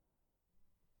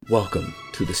Welcome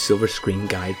to the Silver Screen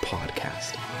Guide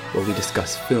podcast, where we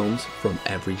discuss films from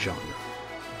every genre.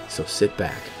 So sit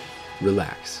back,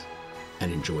 relax,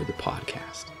 and enjoy the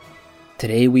podcast.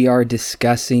 Today we are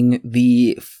discussing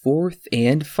the fourth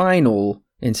and final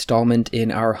installment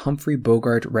in our Humphrey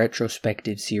Bogart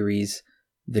retrospective series,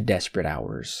 The Desperate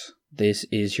Hours. This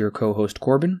is your co-host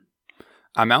Corbin.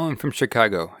 I'm Alan from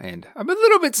Chicago, and I'm a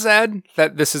little bit sad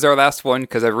that this is our last one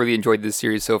because I've really enjoyed this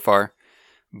series so far.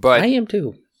 But I am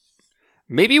too.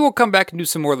 Maybe we'll come back and do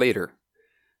some more later.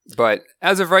 But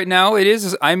as of right now,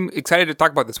 I'm excited to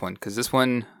talk about this one because this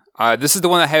one, this is the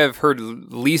one I have heard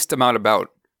least amount about,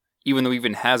 even though it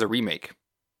even has a remake.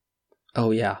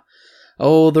 Oh yeah.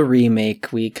 Oh, the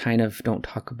remake. We kind of don't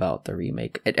talk about the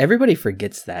remake. Everybody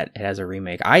forgets that it has a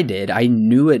remake. I did. I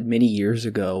knew it many years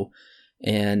ago.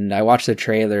 And I watched the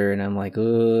trailer and I'm like,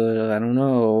 I don't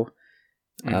know.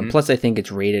 Plus, I think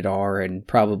it's rated R and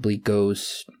probably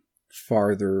goes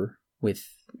farther with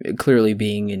clearly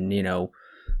being in,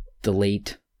 the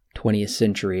late 20th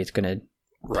century. It's going to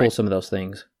pull some of those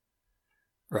things.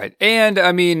 Right. And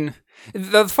I mean,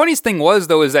 the funniest thing is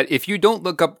that if you don't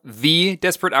look up The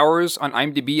Desperate Hours on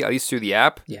IMDb, at least through the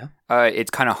app, it's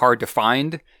kind of hard to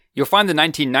find. You'll find the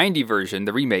 1990 version,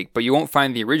 the remake, but you won't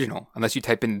find the original unless you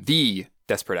type in The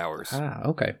Desperate Hours. Ah,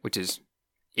 okay. Which is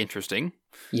interesting.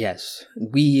 Yes.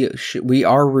 We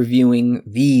are reviewing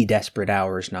The Desperate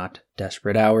Hours, not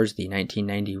Desperate Hours, the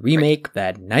 1990 remake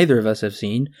that neither of us have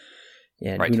seen.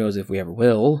 And who knows if we ever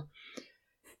will.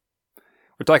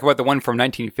 We're talking about the one from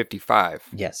 1955.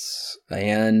 Yes.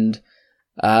 And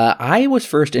I was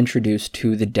first introduced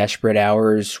to The Desperate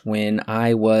Hours when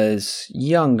I was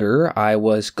younger.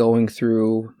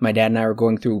 My dad and I were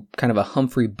going through kind of a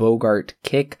Humphrey Bogart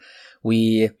kick.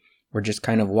 We were just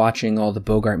kind of watching all the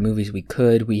Bogart movies we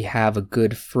could. We have a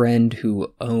good friend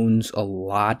who owns a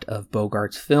lot of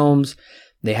Bogart's films.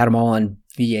 They had them all on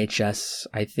VHS,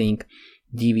 I think.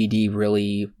 DVD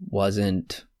really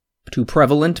wasn't too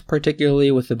prevalent,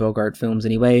 particularly with the Bogart films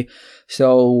anyway.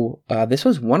 So this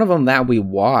was one of them that we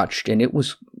watched, and it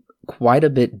was quite a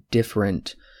bit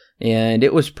different. And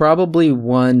it was probably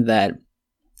one that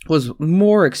was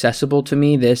more accessible to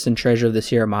me, this and Treasure of the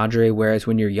Sierra Madre, whereas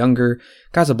when you're younger,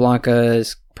 Casablanca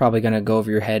is probably going to go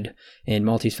over your head, and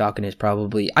Maltese Falcon is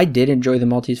probably... I did enjoy the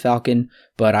Maltese Falcon,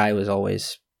 but I was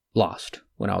always lost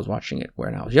when I was watching it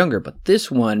when I was younger. But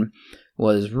this one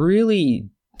was really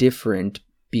different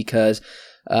because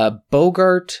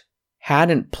Bogart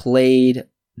hadn't played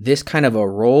this kind of a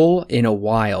role in a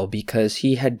while, because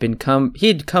he had become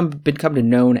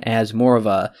known as more of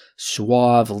a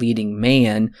suave leading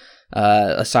man,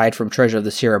 aside from Treasure of the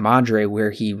Sierra Madre,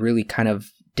 where he really kind of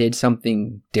did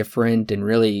something different and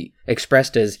really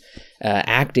expressed his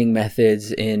acting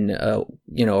methods in a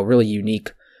really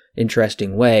unique,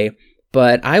 interesting way.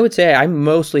 But I would say I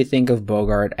mostly think of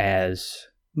Bogart as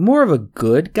more of a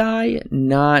good guy,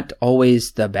 not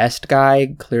always the best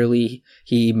guy. Clearly,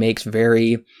 he makes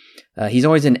he's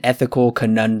always in ethical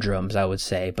conundrums, I would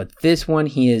say. But this one,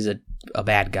 he is a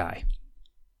bad guy.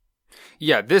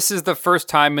 Yeah, this is the first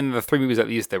time in the three movies, at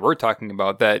least, that we're talking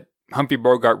about, that Humphrey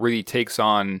Bogart really takes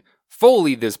on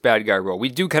fully this bad guy role. We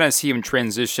do kind of see him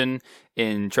transition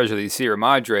in Treasure of the Sierra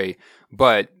Madre,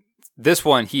 but this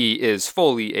one, he is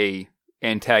fully a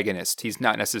antagonist. He's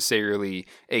not necessarily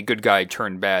a good guy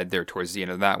turned bad there towards the end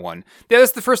of that one. Yeah,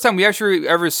 that's the first time we actually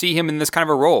ever see him in this kind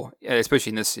of a role, especially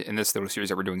in this little series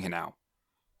that we're doing here now.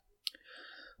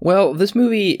 Well, this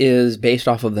movie is based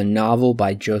off of the novel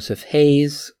by Joseph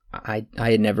Hayes. I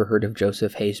had never heard of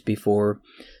Joseph Hayes before.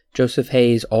 Joseph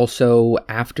Hayes also,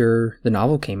 after the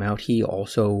novel came out, he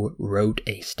also wrote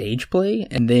a stage play,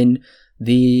 and then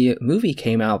the movie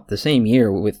came out the same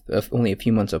year with only a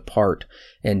few months apart,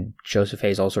 and Joseph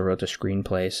Hayes also wrote the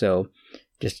screenplay, so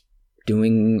just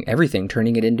doing everything,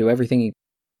 turning it into everything.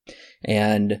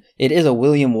 And it is a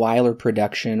William Wyler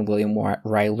production. William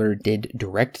Wyler did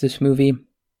direct this movie.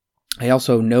 I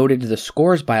also noted the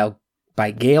scores by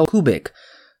Gail Kubik,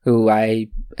 who I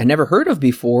had never heard of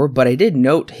before, but I did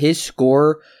note his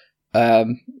score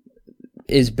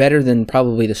is better than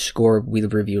probably the score we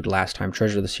reviewed last time,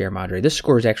 Treasure of the Sierra Madre. This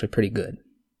score is actually pretty good.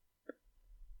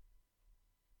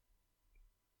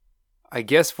 I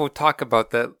guess we'll talk about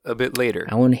that a bit later.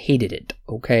 Alan hated it.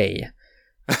 Okay.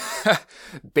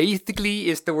 Basically,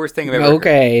 it's the worst thing I've ever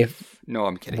heard. No,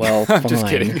 I'm kidding. Well, I'm fine. just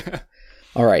kidding.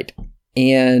 All right.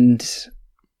 And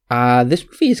this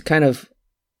movie is kind of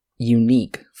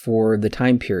unique for the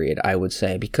time period, I would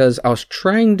say, because I was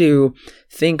trying to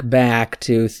think back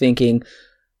to thinking,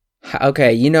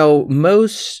 okay,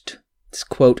 most,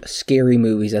 quote, scary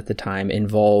movies at the time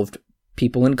involved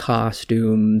people in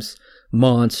costumes,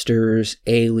 monsters,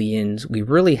 aliens. We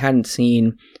really hadn't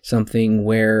seen something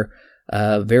where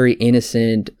very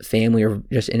innocent family or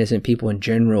just innocent people in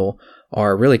general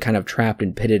are really kind of trapped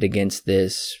and pitted against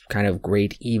this kind of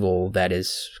great evil that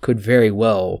could very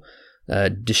well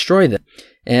destroy them.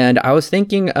 And I was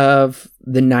thinking of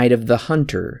The Night of the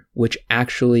Hunter, which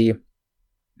actually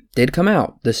did come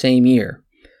out the same year.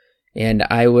 And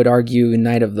I would argue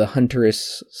Night of the Hunter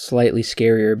is slightly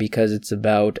scarier because it's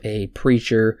about a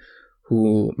preacher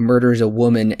who murders a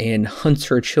woman and hunts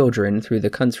her children through the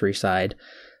countryside.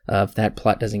 If that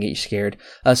plot doesn't get you scared.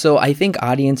 So I think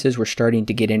audiences were starting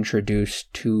to get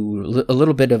introduced to a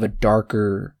little bit of a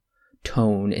darker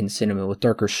tone in cinema with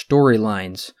darker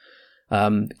storylines.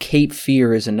 Cape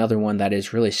Fear is another one that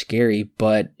is really scary,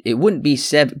 but it wouldn't be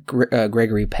Seb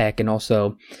Gregory Peck and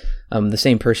also the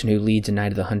same person who leads A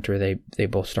Night of the Hunter. They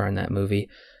both star in that movie.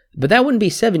 But that wouldn't be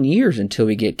 7 years until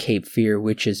we get Cape Fear,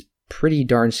 which is pretty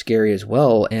darn scary as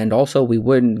well. And also we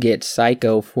wouldn't get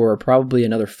Psycho for probably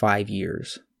another 5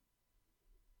 years.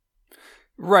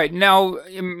 Right. Now,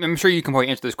 I'm sure you can probably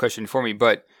answer this question for me,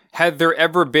 but had there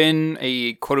ever been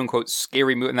a quote-unquote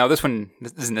scary movie? Now, this one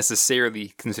isn't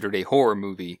necessarily considered a horror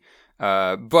movie,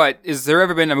 but is there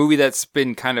ever been a movie that's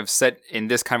been kind of set in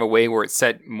this kind of a way where it's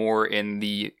set more in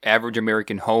the average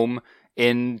American home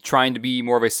in trying to be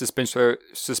more of a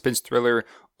suspense thriller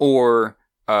or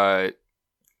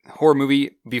horror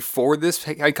movie before this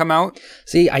had come out?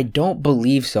 See, I don't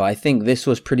believe so. I think this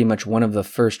was pretty much one of the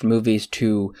first movies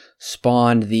to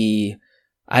spawn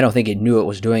I don't think it knew it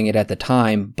was doing it at the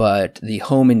time, but the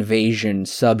home invasion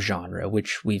subgenre,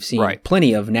 which we've seen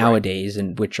plenty of nowadays,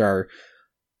 and which are,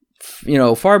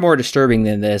 far more disturbing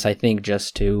than this, I think,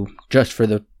 just for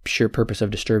the sheer purpose of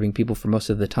disturbing people for most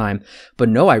of the time. But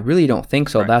no, I really don't think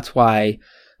so. Right. That's why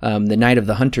The Night of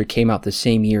the Hunter came out the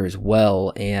same year as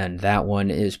well, and that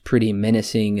one is pretty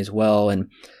menacing as well. And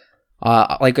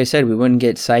like I said, we wouldn't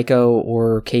get Psycho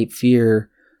or Cape Fear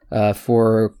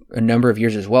for a number of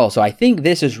years as well. So I think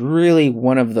this is really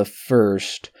one of the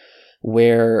first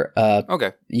where,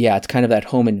 it's kind of that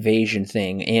home invasion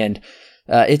thing. And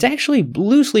it's actually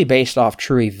loosely based off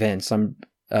true events. I'm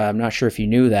not sure if you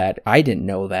knew that. I didn't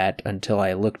know that until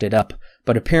I looked it up.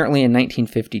 But apparently in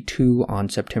 1952, on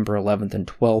September 11th and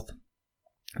 12th,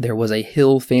 there was a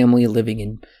Hill family living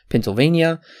in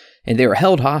Pennsylvania, and they were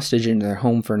held hostage in their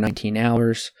home for 19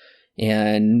 hours.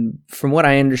 And from what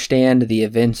I understand, the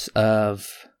events of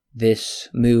this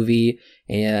movie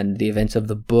and the events of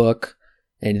the book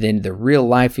and then the real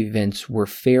life events were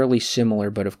fairly similar,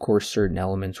 but of course certain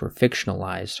elements were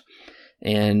fictionalized.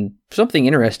 And something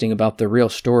interesting about the real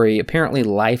story, apparently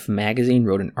Life magazine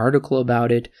wrote an article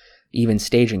about it, even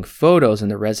staging photos in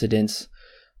the residence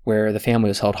where the family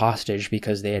was held hostage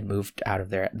because they had moved out of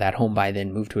that home by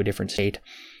then, moved to a different state.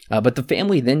 But the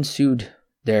family then sued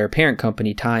their parent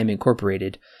company, Time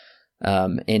Incorporated,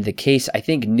 and the case, I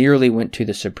think, nearly went to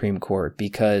the Supreme Court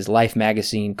because Life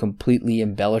magazine completely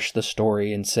embellished the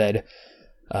story and said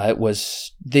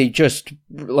they just,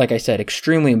 like I said,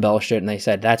 extremely embellished it, and they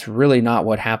said that's really not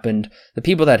what happened. The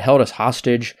people that held us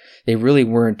hostage, they really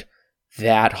weren't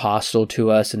that hostile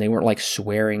to us, and they weren't like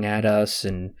swearing at us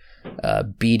and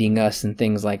beating us and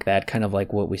things like that, kind of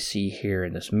like what we see here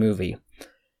in this movie.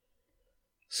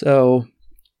 So,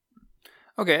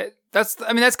 okay, that's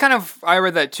kind of, I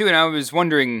read that too, and I was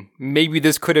wondering maybe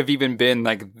this could have even been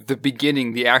like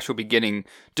the actual beginning,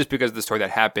 just because of the story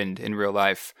that happened in real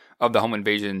life of the home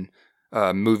invasion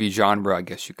movie genre, I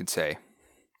guess you could say.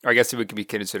 Or I guess it would be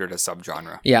considered a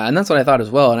subgenre. Yeah, and that's what I thought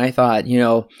as well. And I thought,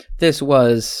 this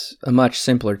was a much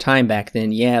simpler time back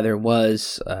then. Yeah, there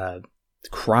was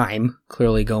crime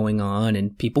clearly going on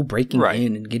and people breaking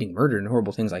in and getting murdered and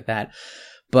horrible things like that.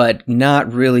 But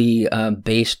not really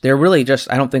based. They're really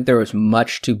just, I don't think there was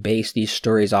much to base these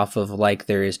stories off of like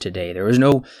there is today. There was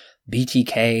no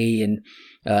BTK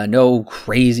and no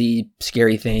crazy,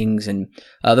 scary things. And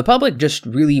the public just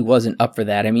really wasn't up for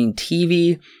that. I mean,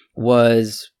 TV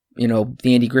was, the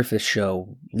Andy Griffith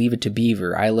Show, Leave It to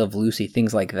Beaver, I Love Lucy,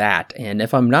 things like that. And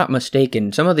if I'm not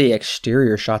mistaken, some of the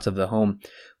exterior shots of the home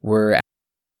were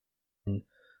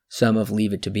some of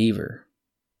Leave It to Beaver.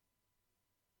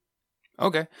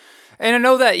 Okay. And I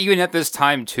know that even at this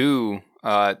time, too,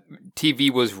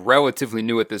 TV was relatively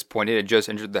new at this point. It had just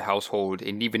entered the household,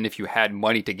 and even if you had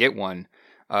money to get one,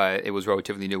 it was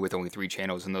relatively new with only 3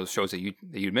 channels and those shows that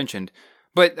you mentioned.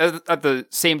 But at the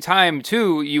same time,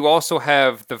 too, you also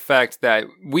have the fact that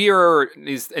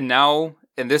and now,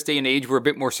 in this day and age, we're a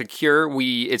bit more secure.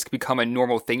 It's become a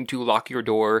normal thing to lock your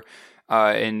door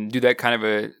and do that kind of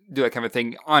a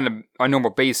thing on a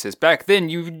normal basis. Back then,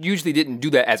 you usually didn't do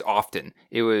that as often.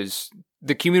 It was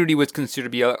the community was considered to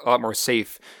be a lot more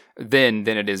safe then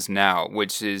than it is now,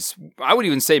 which is, I would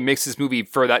even say, makes this movie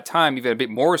for that time even a bit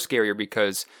more scarier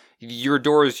because your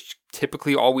door is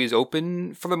typically always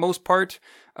open for the most part.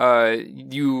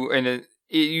 You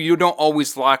don't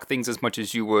always lock things as much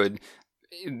as you would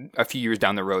a few years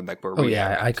down the road, like where we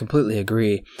are. I completely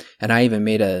agree. And I even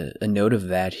made a note of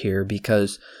that here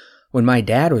because when my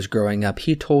dad was growing up,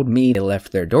 he told me they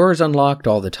left their doors unlocked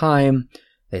all the time.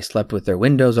 They slept with their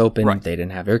windows open. Right. They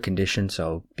didn't have air conditioning,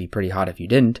 so it'd be pretty hot if you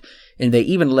didn't. And they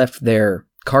even left their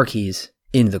car keys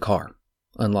in the car,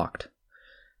 unlocked.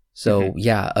 So,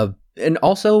 and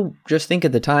also, just think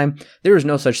at the time, there was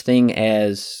no such thing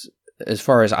as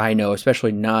far as I know,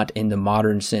 especially not in the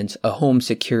modern sense, a home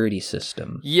security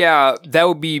system. Yeah, that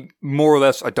would be more or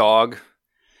less a dog.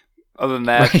 Other than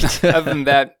that,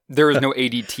 Right. There was no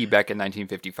ADT back in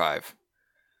 1955.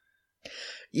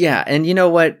 Yeah, and you know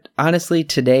what? Honestly,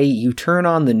 today you turn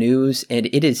on the news and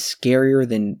it is scarier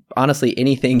than honestly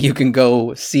anything you can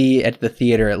go see at the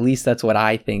theater. At least that's what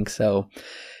I think so.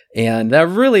 And that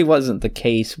really wasn't the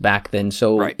case back then.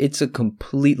 So Right. It's a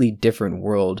completely different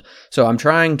world. So I'm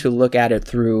trying to look at it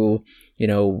through,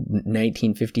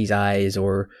 1950s eyes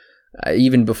or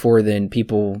even before then,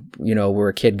 people, were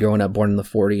a kid growing up born in the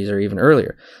 40s or even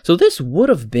earlier. So this would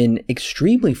have been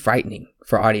extremely frightening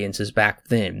for audiences back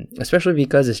then, especially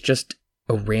because it's just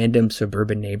a random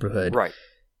suburban neighborhood. Right.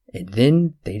 And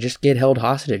then they just get held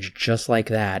hostage just like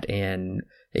that. And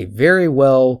they very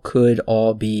well could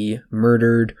all be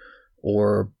murdered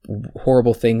or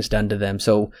horrible things done to them.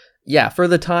 So yeah, for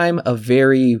the time, a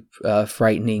very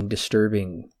frightening,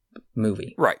 disturbing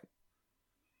movie. Right.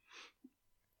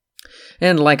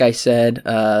 And like I said,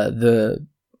 the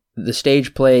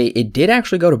stage play, it did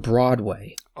actually go to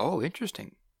Broadway. Oh,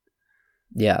 interesting.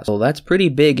 Yeah, so that's pretty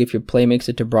big if your play makes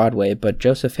it to Broadway, but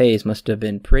Joseph Hayes must have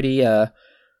been pretty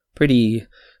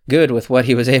good with what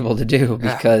he was able to do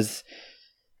because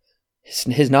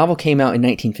his novel came out in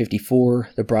 1954,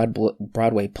 the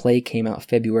Broadway play came out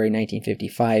February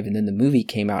 1955, and then the movie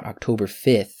came out October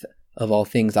 5th, of all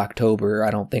things October.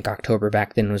 I don't think October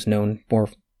back then was known more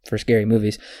for scary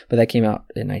movies, but that came out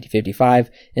in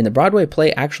 1955, and the Broadway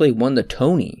play actually won the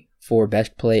Tony for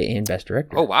Best Play and Best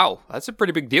Director. Oh, wow. That's a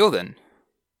pretty big deal then.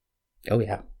 Oh,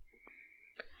 yeah.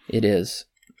 It is.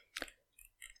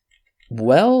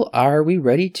 Well, are we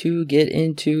ready to get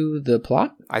into the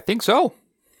plot? I think so.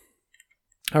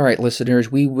 All right,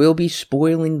 listeners, we will be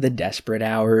spoiling The Desperate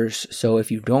Hours, so if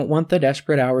you don't want The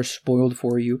Desperate Hours spoiled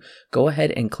for you, go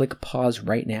ahead and click pause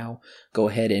right now. Go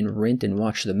ahead and rent and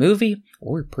watch the movie,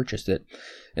 or purchase it,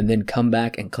 and then come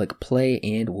back and click play,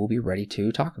 and we'll be ready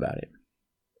to talk about it.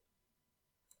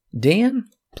 Dan,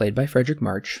 played by Frederick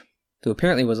March, who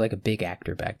apparently was like a big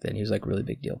actor back then. He was like a really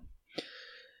big deal.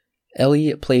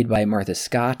 Ellie, played by Martha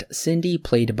Scott, Cindy,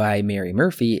 played by Mary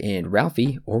Murphy, and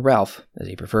Ralphie, or Ralph, as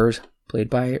he prefers, played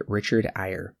by Richard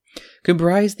Eyre,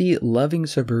 comprise the loving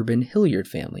suburban Hilliard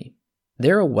family.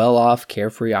 They're a well-off,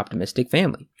 carefree, optimistic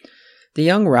family. The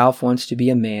young Ralph wants to be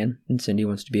a man, and Cindy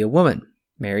wants to be a woman,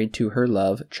 married to her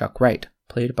love, Chuck Wright,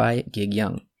 played by Gig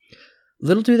Young.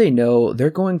 Little do they know, they're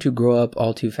going to grow up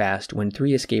all too fast when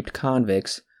three escaped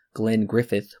convicts, Glenn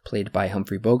Griffith, played by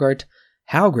Humphrey Bogart,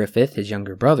 Hal Griffith, his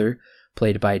younger brother,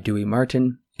 played by Dewey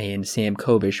Martin, and Sam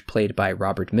Kobish, played by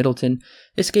Robert Middleton,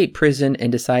 escape prison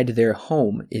and decide their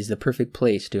home is the perfect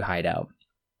place to hide out.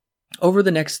 Over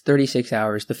the next 36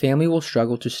 hours, the family will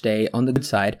struggle to stay on the good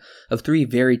side of three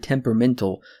very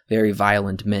temperamental, very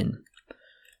violent men.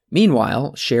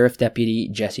 Meanwhile, Sheriff Deputy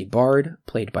Jesse Bard,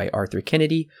 played by Arthur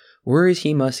Kennedy, worries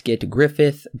he must get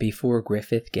Griffith before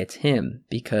Griffith gets him,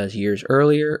 because years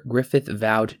earlier, Griffith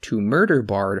vowed to murder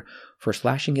Bard for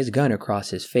slashing his gun across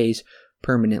his face,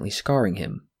 permanently scarring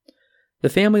him. The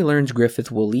family learns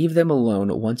Griffith will leave them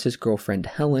alone once his girlfriend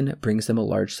Helen brings them a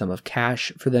large sum of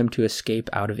cash for them to escape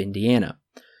out of Indiana.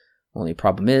 Only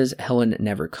problem is, Helen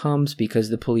never comes because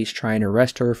the police try and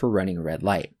arrest her for running a red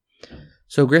light.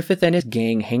 So Griffith and his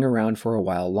gang hang around for a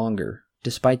while longer,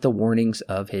 despite the warnings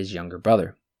of his younger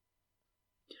brother.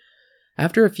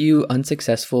 After a few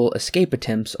unsuccessful escape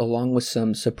attempts along with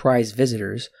some surprise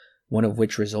visitors, one of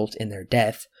which results in their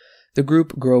death, the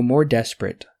group grow more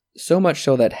desperate, so much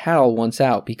so that Hal wants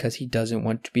out because he doesn't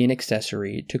want to be an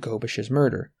accessory to Kobish's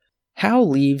murder. Hal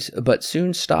leaves, but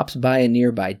soon stops by a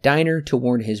nearby diner to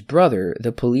warn his brother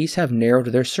the police have narrowed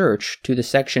their search to the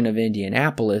section of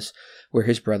Indianapolis where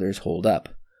his brothers hold up.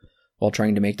 While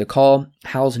trying to make the call,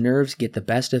 Hal's nerves get the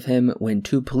best of him when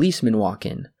two policemen walk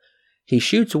in. He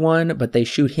shoots one, but they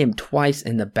shoot him twice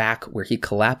in the back where he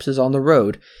collapses on the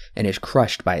road and is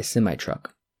crushed by a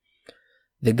semi-truck.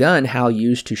 The gun Hal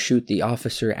used to shoot the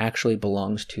officer actually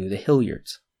belongs to the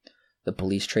Hilliards. The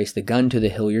police trace the gun to the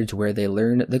Hilliards where they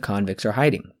learn the convicts are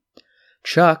hiding.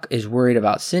 Chuck is worried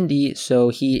about Cindy, so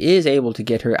he is able to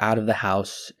get her out of the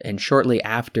house, and shortly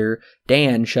after,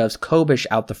 Dan shoves Kobish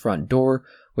out the front door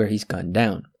where he's gunned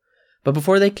down. But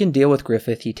before they can deal with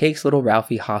Griffith, he takes little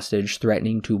Ralphie hostage,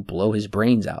 threatening to blow his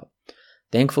brains out.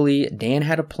 Thankfully, Dan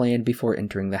had a plan before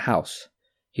entering the house.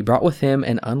 He brought with him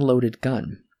an unloaded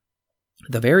gun.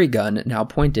 The very gun now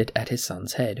pointed at his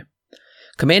son's head.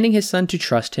 Commanding his son to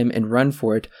trust him and run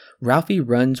for it, Ralphie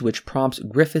runs, which prompts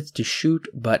Griffith to shoot,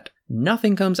 but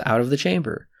nothing comes out of the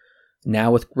chamber.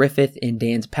 Now with Griffith in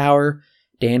Dan's power,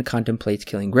 Dan contemplates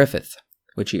killing Griffith,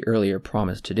 which he earlier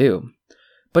promised to do,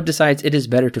 but decides it is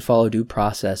better to follow due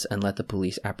process and let the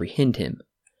police apprehend him.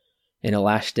 In a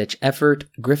last-ditch effort,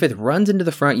 Griffith runs into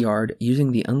the front yard,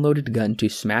 using the unloaded gun to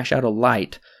smash out a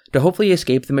light to hopefully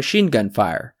escape the machine gun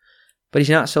fire. But he's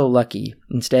not so lucky,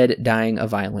 instead dying a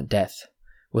violent death.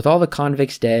 With all the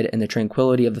convicts dead and the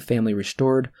tranquility of the family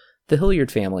restored, the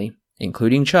Hilliard family,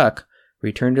 including Chuck,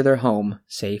 return to their home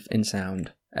safe and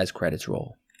sound as credits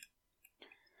roll.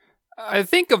 I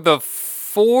think of the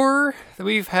 4 that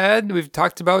we've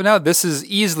talked about now, this is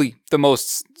easily the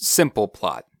most simple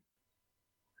plot.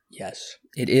 Yes,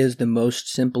 it is the most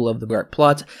simple of the Bart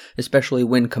plots, especially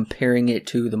when comparing it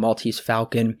to the Maltese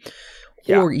Falcon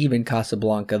or even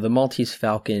Casablanca. The Maltese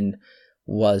Falcon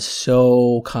was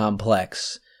so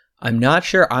complex. I'm not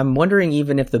sure. I'm wondering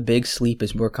even if The Big Sleep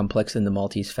is more complex than the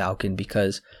Maltese Falcon,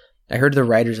 because I heard the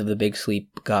writers of The Big Sleep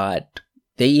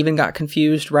they even got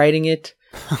confused writing it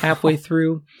halfway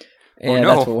through. And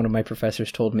that's what one of my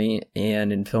professors told me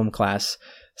and in film class.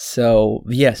 So,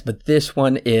 yes, but this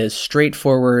one is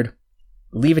straightforward.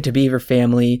 Leave It to Beaver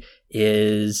family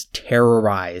is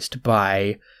terrorized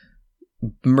by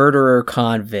murderer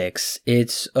convicts.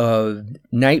 It's a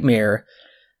nightmare.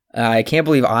 I can't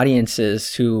believe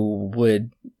audiences who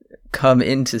would come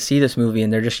in to see this movie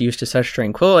and they're just used to such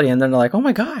tranquility, and then they're like, oh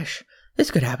my gosh,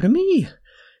 this could happen to me.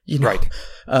 You know? Right.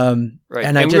 Right.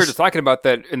 And we were just talking about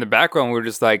that in the background. We were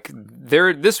just like,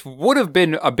 this would have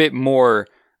been a bit more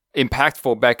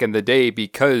impactful back in the day,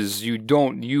 because you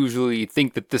don't usually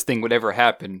think that this thing would ever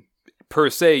happen. Per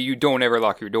se, you don't ever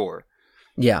lock your door.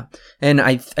 Yeah. And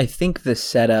I think the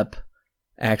setup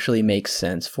actually makes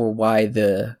sense for why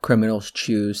the criminals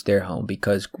choose their home,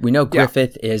 because we know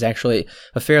Griffith is actually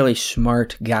a fairly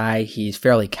smart guy. He's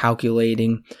fairly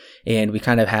calculating, and we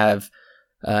kind of have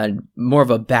more of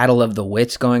a battle of the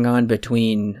wits going on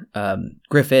between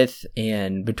Griffith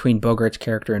and between Bogart's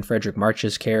character and Frederick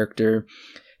March's character.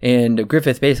 And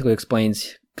Griffith basically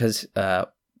explains, because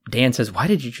Dan says, why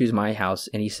did you choose my house?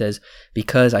 And he says,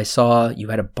 because I saw you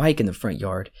had a bike in the front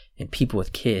yard and people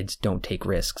with kids don't take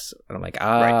risks. And I'm like,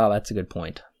 That's a good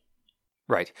point.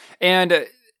 Right. And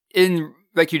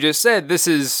like you just said, this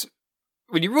is,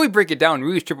 when you really break it down,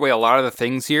 really strip away a lot of the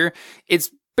things here, it's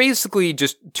basically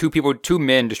just two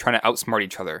men just trying to outsmart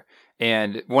each other.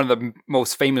 And one of the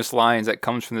most famous lines that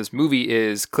comes from this movie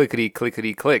is clickety,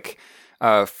 clickety, click.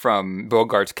 From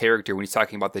Bogart's character when he's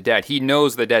talking about the dad. He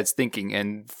knows the dad's thinking,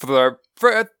 and throughout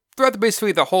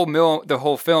basically the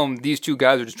whole film, these two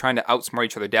guys are just trying to outsmart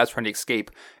each other. Dad's trying to escape,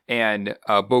 and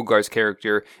Bogart's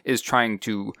character is trying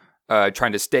to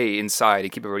stay inside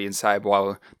and keep everybody inside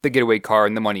while the getaway car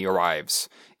and the money arrives.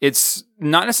 It's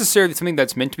not necessarily something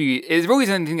that's meant to be. It really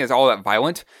isn't anything that's all that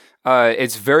violent.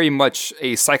 It's very much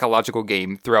a psychological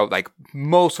game throughout like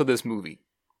most of this movie.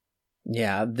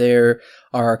 Yeah, there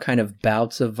are kind of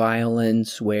bouts of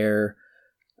violence where,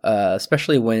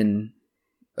 especially when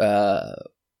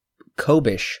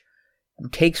Kobish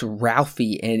takes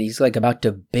Ralphie and he's like about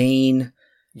to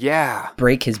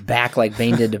break his back like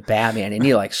Bane did to Batman, and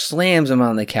he like slams him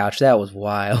on the couch. That was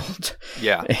wild.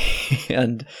 Yeah.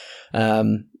 And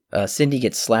Cindy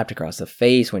gets slapped across the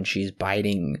face when she's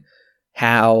biting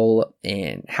Hal,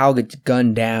 and Hal gets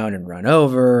gunned down and run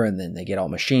over, and then they get all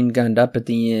machine gunned up at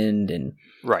the end, and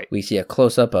we see a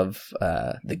close-up of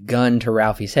the gun to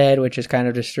Ralphie's head, which is kind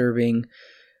of disturbing.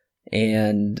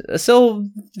 And so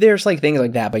there's like things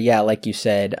like that, but yeah, like you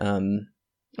said,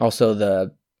 also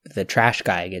the trash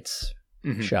guy gets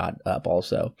shot up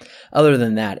also. Other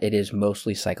than that, it is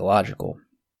mostly psychological.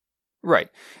 Right.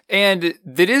 And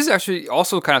it is actually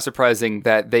also kind of surprising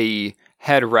that they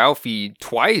had Ralphie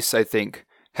twice, I think,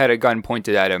 had a gun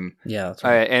pointed at him. Yeah, that's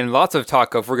right. And lots of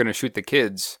talk of we're going to shoot the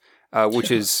kids,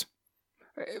 which is,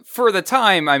 for the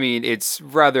time, I mean, it's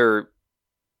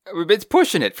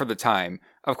pushing it for the time.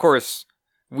 Of course,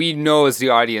 we know as the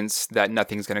audience that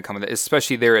nothing's going to come of it,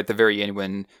 especially there at the very end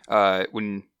when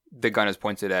the gun is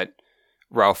pointed at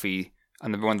Ralphie.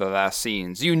 on one of the last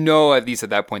scenes. You know, at least at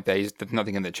that point, that there's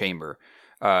nothing in the chamber.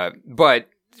 But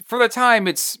for the time,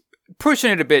 it's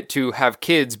pushing it a bit to have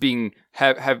kids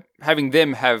having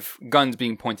them have guns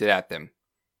being pointed at them.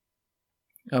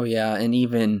 Oh yeah, and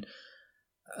even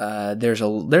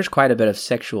there's quite a bit of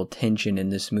sexual tension in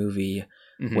this movie,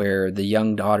 where the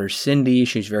young daughter Cindy,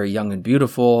 she's very young and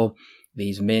beautiful.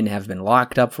 These men have been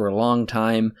locked up for a long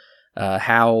time.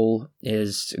 Hal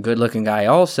is a good-looking guy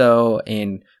also,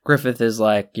 and Griffith is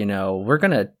like, we're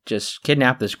gonna just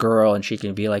kidnap this girl, and she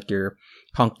can be like your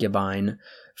concubine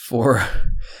for,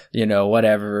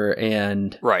 whatever,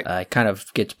 and right. Kind of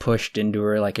gets pushed into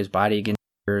her, like his body against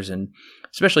hers, and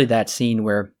especially that scene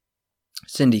where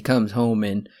Cindy comes home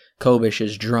and Kobish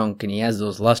is drunk, and he has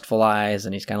those lustful eyes,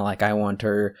 and he's kind of like, I want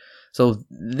her. So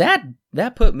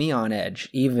that put me on edge,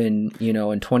 even,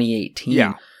 in 2018.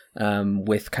 Yeah.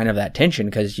 With kind of that tension,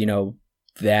 because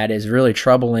that is really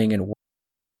troubling, and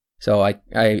so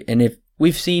and if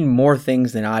we've seen more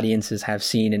things than audiences have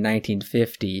seen in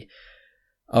 1950,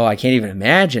 I can't even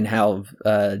imagine how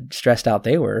stressed out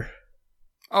they were.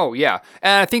 Oh yeah,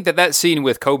 and I think that scene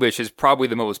with Kobish is probably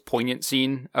the most poignant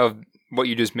scene of what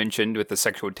you just mentioned with the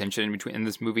sexual tension in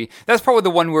this movie. That's probably the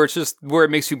one where it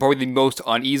makes you probably the most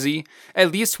uneasy.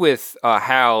 At least with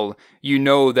Hal,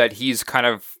 that he's kind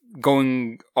of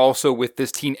going also with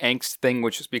this teen angst thing,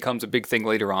 which becomes a big thing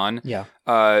later on. Yeah.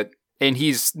 And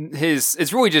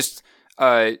it's really just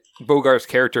Bogart's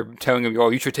character telling him,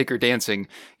 you should take her dancing,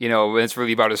 and it's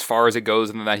really about as far as it goes,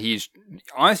 and that he's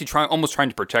honestly almost trying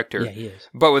to protect her. Yeah, he is.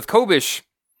 But with Kobish,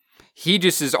 he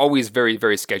just is always very,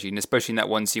 very sketchy, and especially in that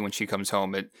one scene when she comes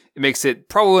home, it makes it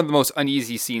probably one of the most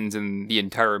uneasy scenes in the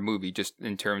entire movie, just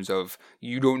in terms of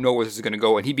you don't know where this is going to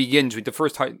go. And he begins with the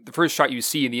first shot you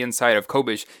see in the inside of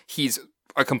Kobish, he's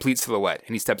a complete silhouette,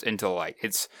 and he steps into the light.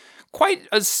 It's quite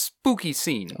a spooky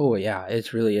scene. Oh yeah,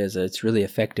 it really is. It's really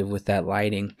effective with that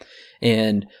lighting,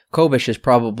 and Kobish is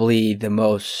probably the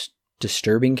most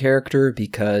disturbing character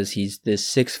because he's this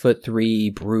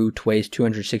 6'3" brute, weighs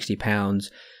 260 pounds.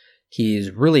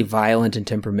 He's really violent and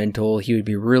temperamental. He would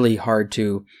be really hard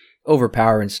to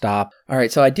overpower and stop. All right,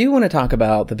 so I do want to talk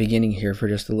about the beginning here for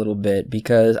just a little bit,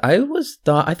 because I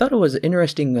thought it was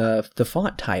interesting, the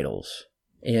font titles,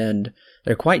 and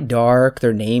they're quite dark.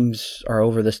 Their names are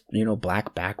over this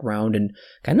black background, and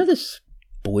kind of this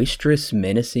boisterous,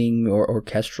 menacing or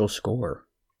orchestral score.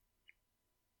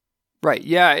 Right,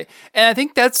 yeah, and I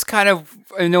think that's kind of,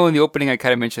 I know in the opening I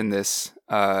kind of mentioned this,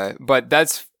 but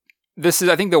this is,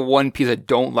 I think, the one piece I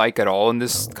don't like at all in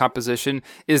this composition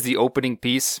is the opening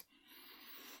piece.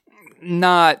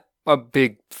 Not a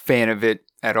big fan of it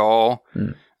at all.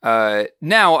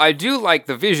 Now, I do like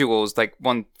the visuals, like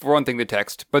for one thing, the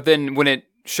text, but then when it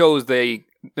shows the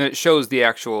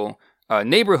actual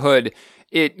neighborhood,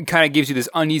 it kind of gives you this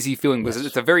uneasy feeling because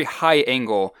it's a very high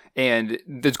angle and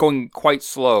it's going quite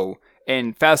slow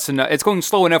and fast enough. It's going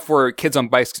slow enough where kids on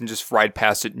bikes can just ride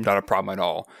past it, not a problem at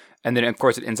all. And then, of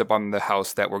course, it ends up on the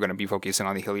house that we're going to be focusing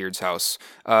on, the Hilliard's house.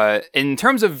 In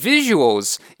terms of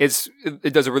visuals,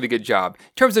 it does a really good job.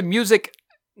 In terms of music,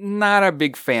 not a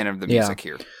big fan of the music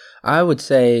here. I would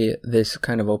say this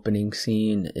kind of opening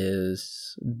scene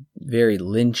is very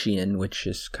Lynchian, which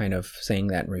is kind of saying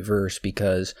that in reverse,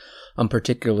 because I'm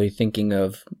particularly thinking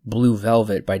of Blue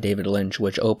Velvet by David Lynch,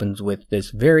 which opens with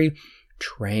this very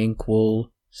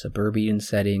tranquil suburban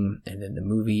setting, and in the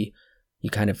movie you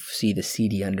kind of see the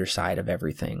seedy underside of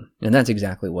everything. And that's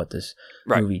exactly what this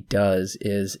movie does,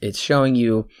 is it's showing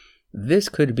you this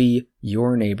could be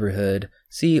your neighborhood.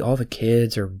 See, all the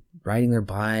kids are riding their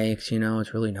bikes,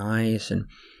 it's really nice. And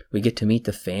we get to meet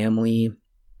the family.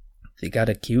 They got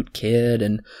a cute kid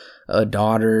and a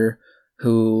daughter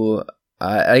who,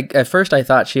 at first I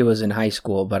thought she was in high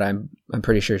school, but I'm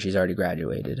pretty sure she's already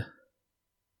graduated.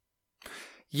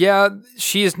 Yeah,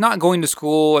 she is not going to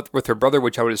school with her brother,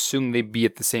 which I would assume they'd be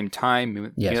at the same time.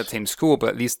 Maybe not the same school, but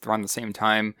at least around the same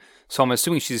time. So I'm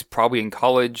assuming she's probably in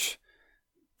college.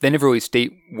 They never really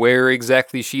state where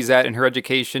exactly she's at in her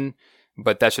education,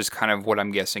 but that's just kind of what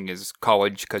I'm guessing is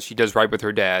college, because she does ride with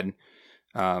her dad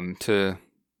to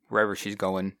wherever she's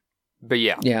going. But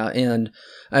yeah. Yeah, and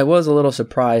I was a little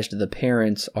surprised the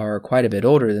parents are quite a bit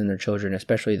older than their children,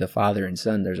 especially the father and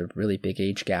son. There's a really big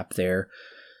age gap there.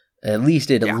 At least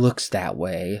it looks that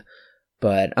way.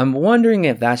 But I'm wondering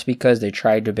if that's because they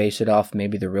tried to base it off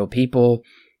maybe the real people,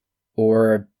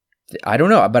 or I don't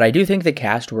know. But I do think the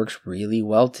cast works really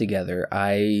well together.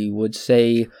 I would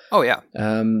say,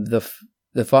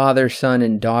 the father, son,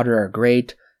 and daughter are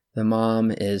great. The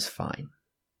mom is fine.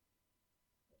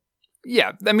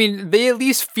 Yeah, I mean, they at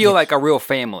least feel like a real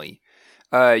family.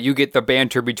 You get the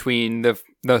banter between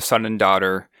the son and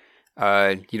daughter.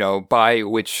 by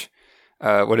Witch,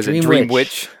 what is it? Dream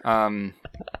Witch.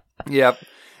 Yep.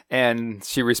 And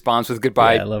she responds with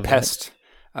goodbye, pest.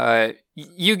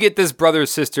 You get this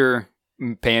brother-sister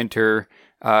banter,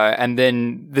 and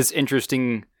then this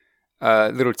interesting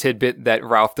little tidbit that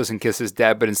Ralph doesn't kiss his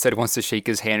dad, but instead wants to shake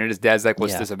his hand, and his dad's like,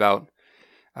 what's this about?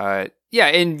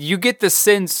 And you get the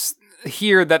sense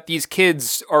here that these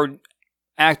kids are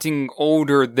acting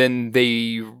older than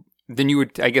you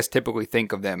would, I guess, typically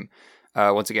think of them.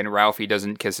 Once again, Ralphie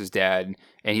doesn't kiss his dad,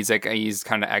 and he's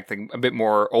kind of acting a bit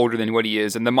more older than what he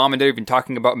is. And the mom and dad are even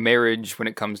talking about marriage when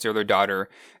it comes to their daughter,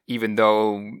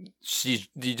 she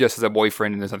just has a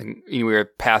boyfriend, and there's nothing anywhere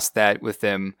past that with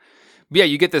them. But yeah,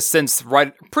 you get this sense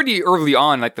right pretty early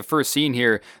on, like the first scene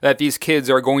here, that these kids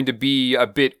are going to be a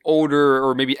bit older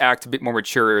or maybe act a bit more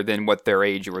mature than what their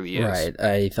age really is. Right,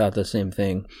 I thought the same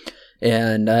thing.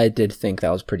 And I did think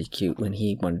that was pretty cute when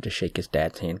he wanted to shake his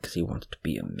dad's hand because he wants to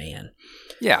be a man.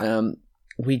 Yeah.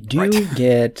 We do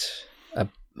get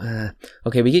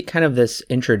we get kind of this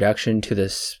introduction to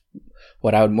this,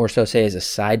 what I would more so say is a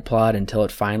side plot until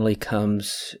it finally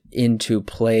comes into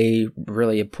play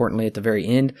really importantly at the very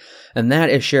end. And that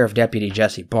is Sheriff Deputy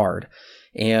Jesse Bard.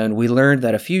 And we learned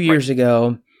that a few years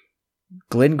ago,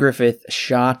 Glenn Griffith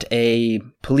shot a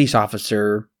police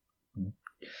officer.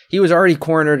 He was already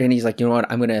cornered, and he's like, you know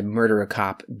what, I'm going to murder a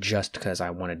cop just because I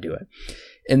want to do it.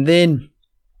 And then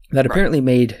that apparently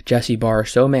made Jesse Bard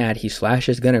so mad, he slashed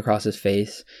his gun across his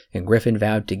face, and Griffin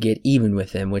vowed to get even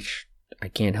with him, which I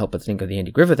can't help but think of the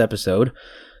Andy Griffith episode.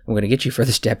 I'm going to get you for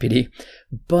this, deputy.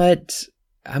 But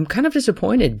I'm kind of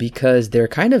disappointed because they're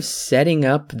kind of setting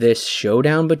up this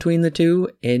showdown between the two,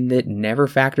 and it never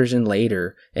factors in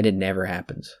later, and it never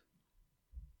happens.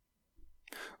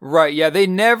 Right, yeah,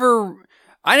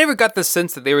 I never got the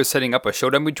sense that they were setting up a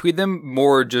showdown between them,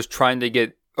 more just trying to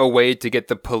get a way to get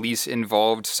the police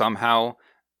involved somehow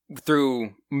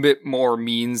through a bit more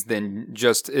means than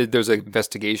just there's an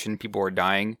investigation, people are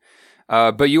dying.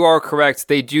 But you are correct,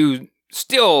 they do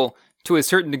still, to a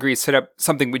certain degree, set up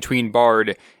something between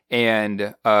Bard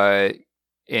and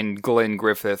Glenn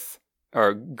Griffith,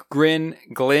 or Glenn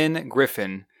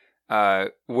Griffin,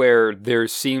 where there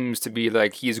seems to be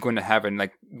like he's going to have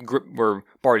where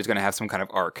Bard is going to have some kind of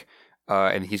arc,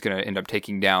 and he's going to end up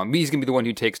taking down. He's going to be the one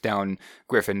who takes down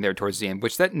Griffin there towards the end,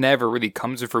 which that never really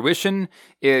comes to fruition.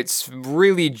 It's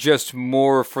really just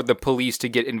more for the police to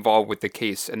get involved with the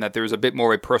case, and that there's a bit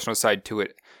more of a personal side to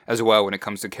it as well when it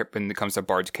comes to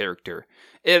Bard's character.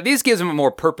 It at least gives him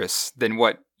more purpose than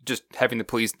what just having the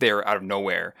police there out of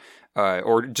nowhere,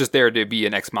 or just there to be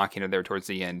an ex machina there towards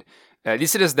the end. At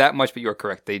least it does that much, but you're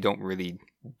correct. They don't really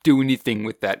do anything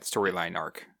with that storyline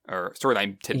arc or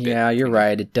storyline tidbit. Yeah, you're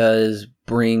right.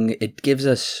 It gives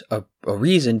us a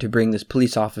reason to bring this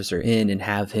police officer in and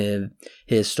have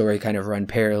his story kind of run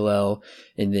parallel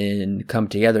and then come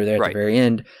together there at the very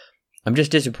end. I'm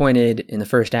just disappointed in the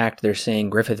first act. They're saying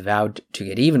Griffith vowed to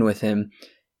get even with him.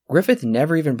 Griffith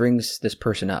never even brings this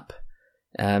person up.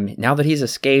 Now that he's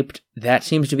escaped, that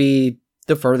seems to be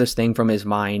the furthest thing from his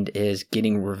mind, is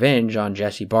getting revenge on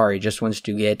Jesse Bard. He just wants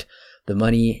to get the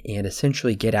money and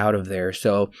essentially get out of there.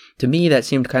 So to me, that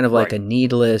seemed kind of like a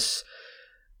needless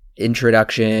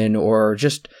introduction, or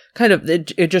just kind of,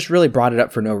 it just really brought it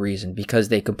up for no reason because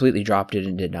they completely dropped it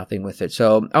and did nothing with it.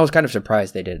 So I was kind of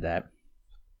surprised they did that.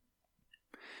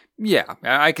 Yeah,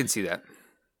 I can see that.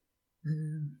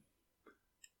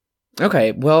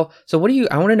 Okay, well, so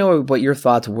I want to know what your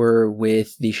thoughts were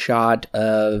with the shot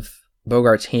of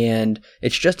Bogart's hand.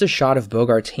 It's just a shot of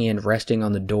Bogart's hand resting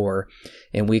on the door,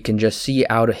 and we can just see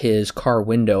out of his car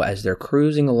window as they're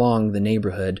cruising along the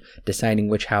neighborhood, deciding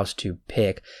which house to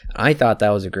pick. I thought that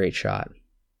was a great shot.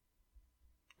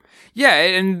 Yeah,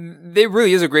 and it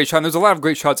really is a great shot. And there's a lot of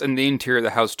great shots in the interior of the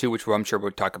house, too, which I'm sure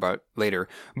we'll talk about later.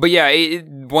 But yeah,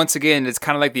 once again, it's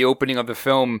kind of like the opening of the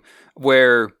film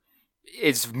where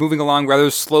it's moving along rather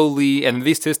slowly, and at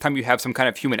least this time you have some kind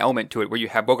of human element to it, where you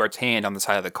have Bogart's hand on the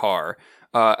side of the car.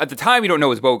 At the time, you don't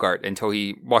know it's Bogart until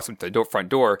he walks up to the front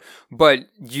door, but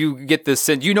you get this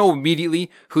sense, you know immediately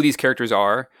who these characters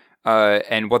are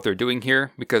and what they're doing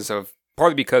here,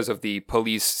 partly because of the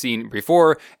police scene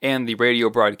before and the radio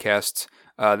broadcasts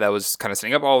that was kind of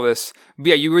setting up all this. But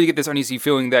yeah, you really get this uneasy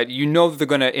feeling that you know that they're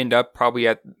going to end up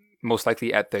probably most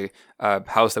likely at the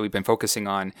house that we've been focusing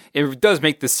on. It does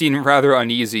make the scene rather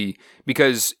uneasy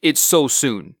because it's so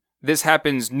soon. This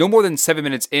happens no more than 7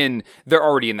 minutes in, they're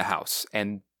already in the house.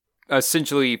 And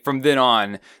essentially, from then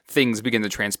on, things begin to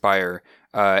transpire.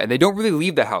 And they don't really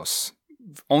leave the house,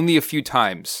 only a few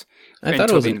times. I thought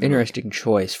it was an interesting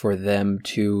choice for them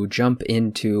to jump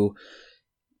into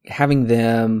having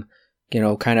them,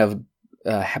 kind of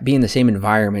be in the same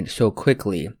environment so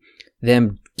quickly.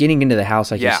 Them getting into the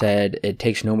house, like you said, it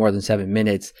takes no more than 7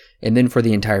 minutes. And then for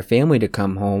the entire family to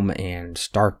come home and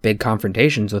start big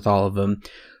confrontations with all of them,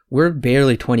 we're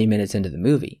barely 20 minutes into the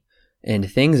movie. And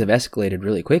things have escalated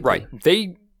really quickly.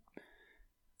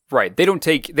 Right. They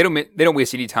don't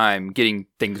waste any time getting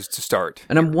things to start.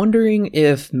 And I'm wondering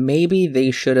if maybe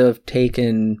they should have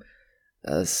taken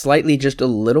slightly just a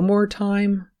little more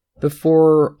time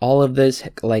before all of this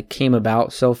like came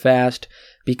about so fast,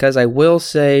 because I will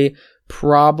say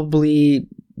probably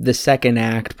the second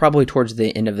act, probably towards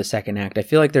the end of the second act, I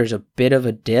feel like there's a bit of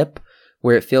a dip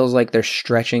where it feels like they're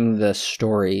stretching the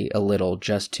story a little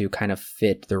just to kind of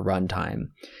fit the runtime.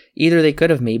 Either they could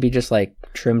have maybe just like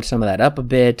trimmed some of that up a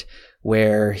bit,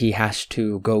 where he has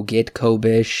to go get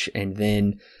Kobish and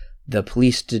then the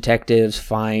police detectives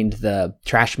find the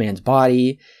trash man's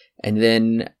body, and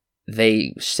then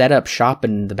they set up shop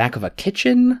in the back of a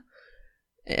kitchen.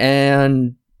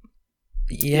 And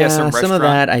some of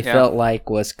that I felt like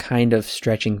was kind of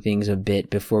stretching things a bit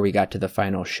before we got to the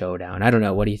final showdown. I don't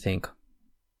know. What do you think?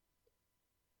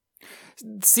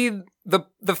 See,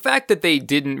 the fact that they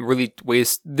didn't really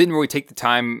take the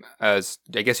time, as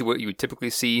I guess what you would typically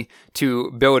see,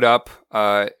 to build up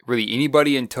really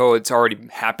anybody until it's already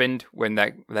happened, when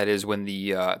that is when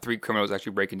the three criminals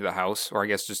actually break into the house, or I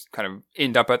guess just kind of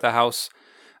end up at the house.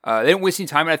 They didn't waste any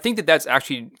time, and I think that's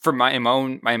actually, in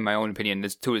my own opinion,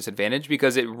 is to its advantage,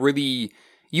 because it really,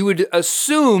 you would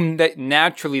assume that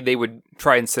naturally they would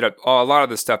try and set up a lot of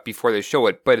the stuff before they show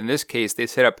it, but in this case they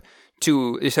set up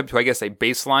to I guess a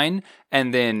baseline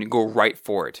and then go right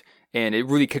for it, and it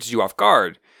really catches you off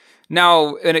guard.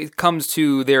 Now, when it comes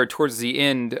to there towards the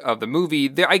end of the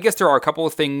movie, I guess there are a couple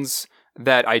of things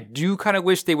that I do kind of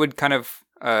wish they would kind of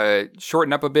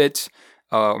shorten up a bit,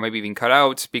 or maybe even cut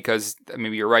out, because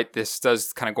maybe you're right, this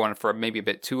does kind of go on for maybe a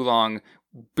bit too long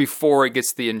before it gets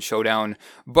to the end showdown.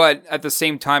 But at the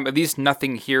same time, at least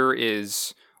nothing here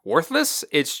is worthless.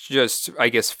 It's just, I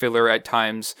guess, filler at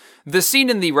times. The scene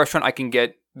in the restaurant, I can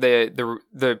get.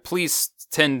 The police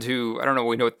tend to, I don't know,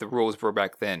 we know what the rules were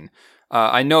back then.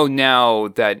 I know now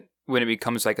that when it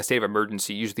becomes like a state of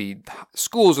emergency, usually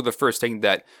schools are the first thing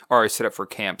that are set up for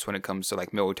camps when it comes to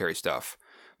like military stuff.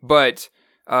 But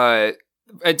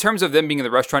in terms of them being in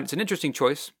the restaurant, it's an interesting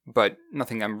choice, but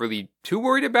nothing I'm really too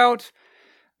worried about.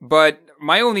 But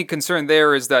my only concern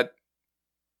there is that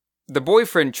the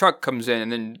boyfriend, Chuck, comes in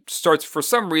and then starts, for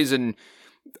some reason,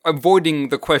 avoiding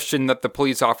the question that the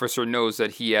police officer knows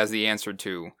that he has the answer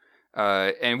to.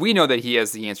 And we know that he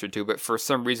has the answer to, but for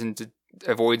some reason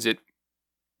avoids it.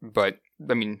 But,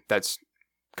 I mean, that's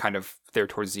kind of there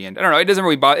towards the end. I don't know. It didn't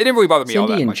really bother me all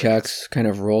that much. Cindy and Chuck's kind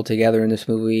of roll together in this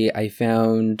movie. I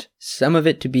found some of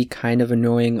it to be kind of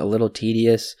annoying, a little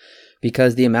tedious,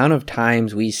 because the amount of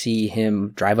times we see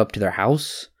him drive up to their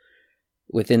house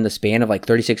within the span of like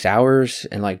 36 hours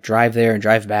and like drive there and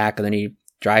drive back, and then he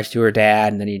drives to her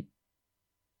dad, and then he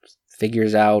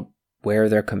figures out where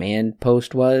their command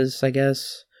post was, I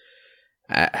guess.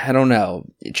 I don't know.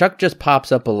 Chuck just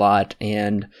pops up a lot,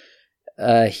 and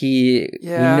we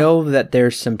know that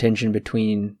there's some tension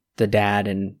between the dad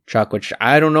and Chuck, which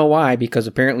I don't know why, because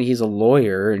apparently he's a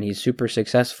lawyer and he's super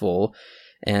successful.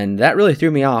 And that really threw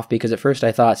me off, because at first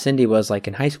I thought Cindy was like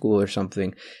in high school or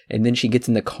something. And then she gets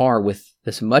in the car with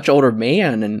this much older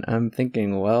man, and I'm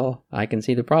thinking, well, I can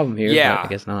see the problem here. Yeah. But I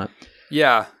guess not.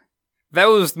 Yeah. That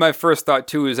was my first thought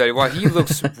too, is that, well, he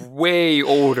looks way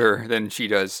older than she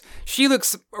does. She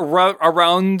looks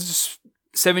around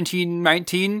 17,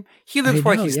 19. He looks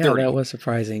like he's 30. That was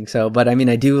surprising. So, but I mean,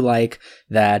 I do like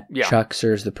that Chuck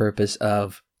serves the purpose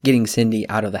of getting Cindy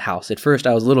out of the house. At first,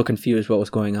 I was a little confused what was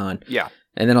going on. Yeah.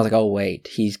 And then I was like, oh, wait,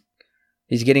 he's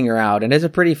getting her out. And it's a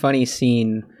pretty funny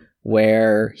scene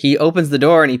where he opens the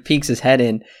door and he peeks his head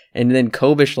in, and then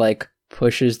Kobish like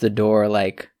pushes the door,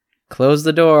 like, close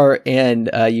the door, and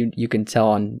you can tell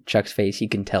on Chuck's face, he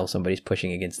can tell somebody's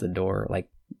pushing against the door. Like,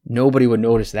 nobody would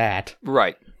notice that.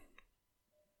 Right.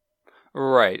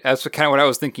 That's kind of what I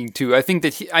was thinking too. I think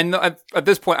that I know at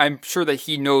this point, I'm sure that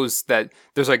he knows that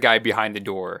there's a guy behind the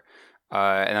door,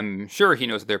 and I'm sure he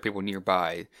knows that there are people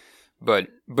nearby. But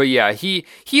yeah,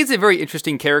 he's a very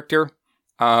interesting character.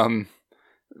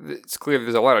 It's clear that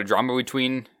there's a lot of drama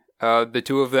between the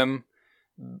two of them.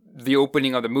 The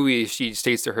opening of the movie, she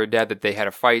states to her dad that they had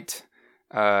a fight.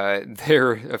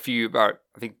 There about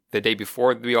I think the day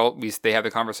before they have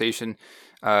the conversation,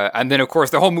 and then of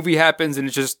course the whole movie happens, and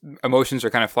it's just emotions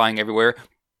are kind of flying everywhere,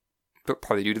 but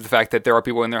probably due to the fact that there are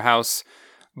people in their house.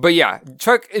 But yeah,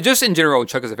 Chuck, just in general,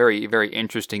 Chuck is a very, very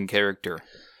interesting character.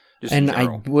 just in And I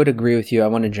general. would agree with you. I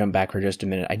want to jump back for just a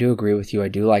minute. I do agree with you. I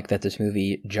do like that this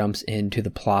movie jumps into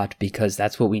the plot because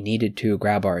that's what we needed to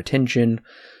grab our attention.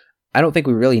 I don't think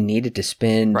we really needed to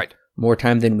spend Right. more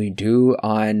time than we do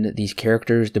on these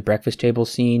characters. The breakfast table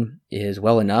scene is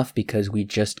well enough because we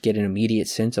just get an immediate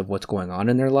sense of what's going on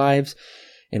in their lives.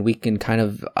 And we can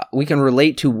we can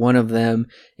relate to one of them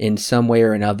in some way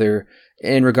or another.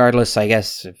 And regardless, I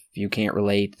guess, if you can't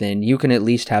relate, then you can at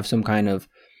least have some kind of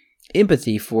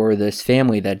empathy for this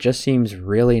family that just seems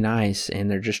really nice and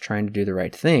they're just trying to do the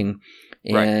right thing.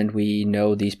 And Right. we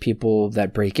know these people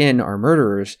that break in are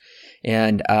murderers.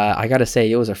 And I gotta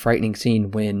say, it was a frightening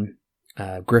scene when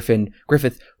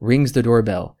Griffith rings the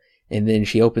doorbell and then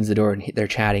she opens the door and they're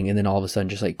chatting and then all of a sudden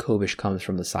just like Kobish comes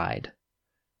from the side.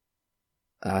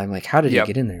 I'm like, how did he Yep.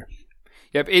 get in there?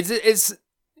 Yep.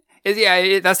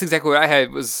 That's exactly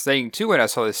what was saying too when I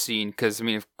saw this scene. Because I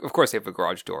mean, of course they have a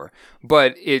garage door,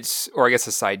 but or I guess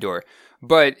a side door,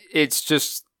 but it's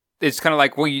kind of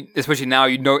like especially now,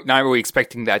 not really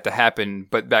expecting that to happen.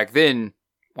 But back then,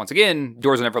 once again,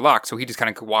 doors are never locked, so he just kind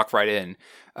of could walk right in.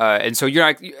 And so you're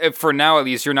not, for now at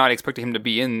least, you're not expecting him to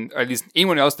be in, or at least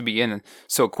anyone else to be in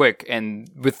so quick. And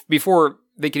before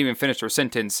they can even finish their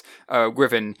sentence,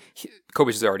 Kobish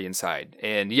is already inside.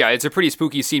 And yeah, it's a pretty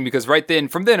spooky scene because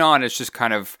from then on, it's just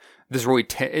kind of this really,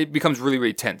 it becomes really,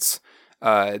 really tense.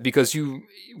 Because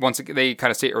they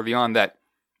kind of say early on that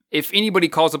if anybody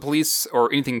calls the police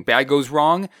or anything bad goes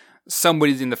wrong,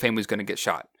 somebody's in the family is going to get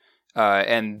shot.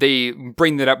 And they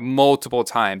bring that up multiple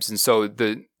times. And so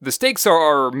the stakes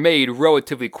are made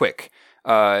relatively quick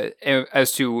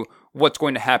as to what's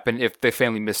going to happen if the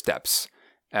family missteps.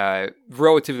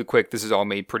 Relatively quick, this is all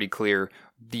made pretty clear.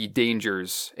 The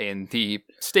dangers and the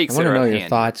stakes that are at hand. I want to know your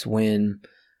thoughts when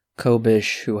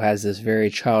Kobish, who has this very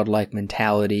childlike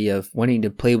mentality of wanting to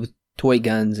play with toy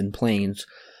guns and planes,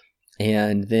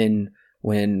 and then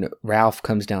when Ralph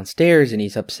comes downstairs and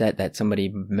he's upset that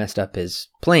somebody messed up his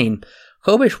plane,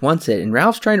 Kobish wants it, and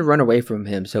Ralph's trying to run away from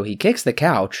him, so he kicks the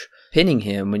couch, pinning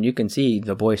him, and you can see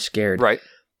the boy's scared. Right.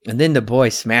 And then the boy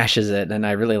smashes it, and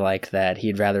I really like that.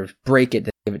 He'd rather break it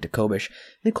than give it to Kobish. And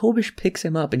then Kobish picks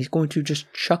him up, and he's going to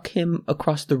just chuck him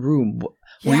across the room.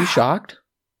 Were you shocked?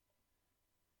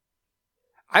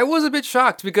 I was a bit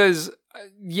shocked because,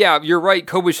 yeah, you're right.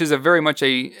 Kobish is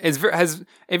has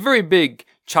a very big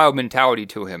child mentality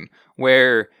to him,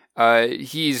 where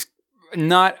he's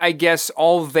not, I guess,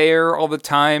 all there all the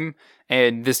time.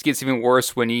 And this gets even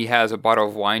worse when he has a bottle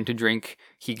of wine to drink.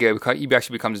 He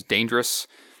actually becomes dangerous.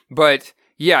 But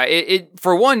yeah, it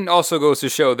for one also goes to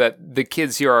show that the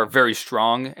kids here are very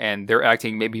strong and they're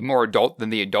acting maybe more adult than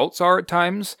the adults are at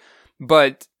times.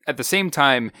 But at the same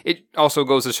time, it also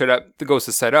goes to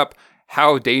set up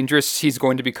how dangerous he's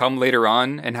going to become later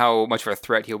on and how much of a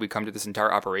threat he'll become to this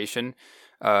entire operation.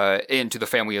 And to the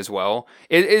family as well.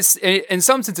 It's in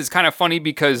some sense it's kind of funny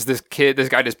because this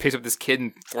guy just picks up this kid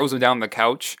and throws him down the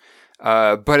couch.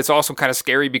 But it's also kind of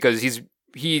scary because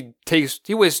he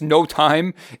wastes no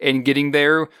time in getting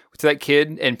there to that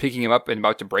kid and picking him up and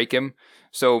about to break him.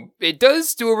 So it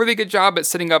does do a really good job at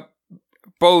setting up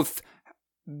both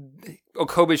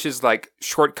Kobish's like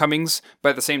shortcomings, but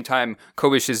at the same time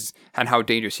Kobish's and how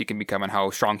dangerous he can become and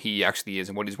how strong he actually is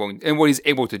and what he's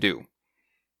able to do.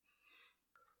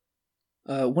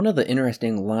 One of the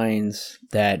interesting lines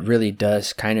that really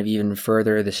does kind of even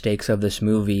further the stakes of this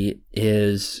movie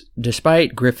is,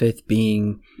 despite Griffith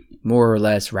being more or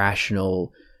less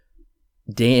rational,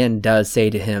 Dan does say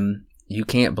to him, "You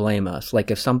can't blame us.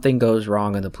 Like, if something goes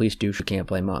wrong and the police do, you can't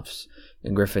blame us."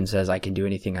 And Griffin says, "I can do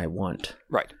anything I want."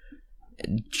 Right.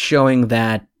 Showing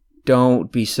that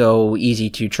don't be so easy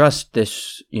to trust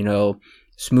this,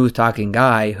 smooth-talking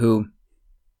guy who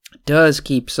does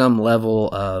keep some level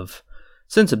of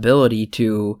sensibility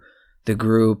to the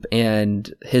group,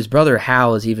 and his brother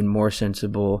Hal is even more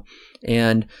sensible.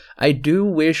 And I do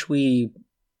wish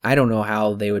I don't know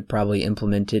how they would probably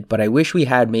implement it, but I wish we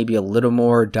had maybe a little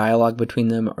more dialogue between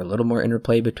them or a little more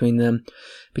interplay between them,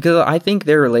 because I think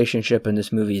their relationship in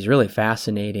this movie is really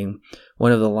fascinating.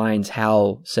 One of the lines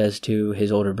Hal says to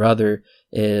his older brother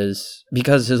is,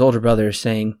 because his older brother is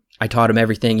saying, "I taught him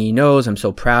everything he knows, I'm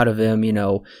so proud of him,"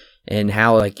 and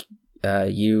Hal, like,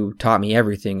 "You taught me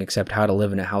everything except how to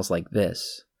live in a house like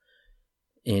this."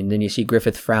 And then you see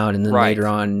Griffith frown, and then later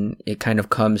on it kind of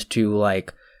comes to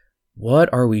like,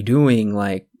 what are we doing?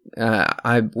 Like,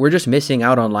 we're just missing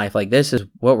out on life. Like, this is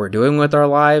what we're doing with our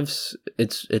lives.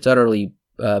 It's utterly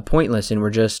pointless, and we're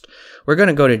going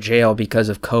to go to jail because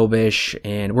of Kobish,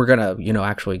 and we're going to,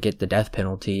 actually get the death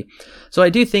penalty. So I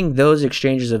do think those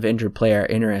exchanges of interplay are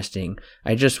interesting.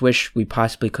 I just wish we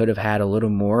possibly could have had a little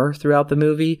more throughout the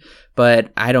movie,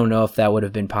 but I don't know if that would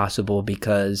have been possible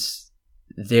because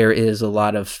there is a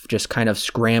lot of just kind of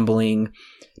scrambling,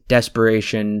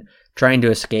 desperation, trying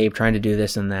to escape, trying to do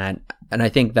this and that. And I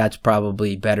think that's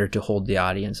probably better to hold the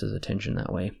audience's attention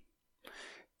that way.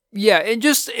 Yeah, and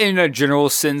just in a general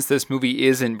sense, this movie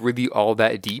isn't really all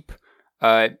that deep,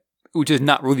 which is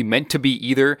not really meant to be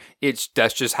either.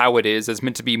 That's just how it is. It's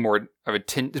meant to be more of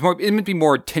it's meant to be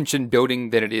more tension building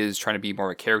than it is trying to be more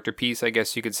of a character piece, I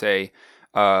guess you could say,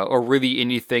 or really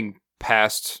anything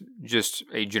past just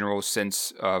a general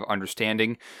sense of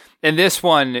understanding. And this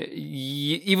one,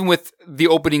 even with the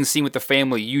opening scene with the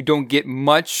family, you don't get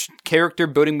much character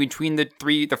building between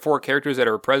the four characters that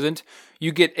are present.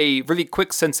 You get a really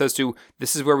quick sense as to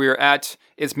this is where we are at.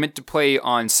 It's meant to play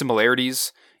on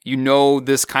similarities.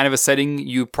 This kind of a setting.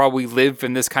 You probably live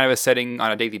in this kind of a setting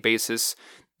on a daily basis.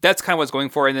 That's kind of what it's going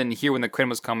for. And then here when the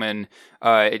credits come in,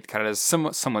 it kind of does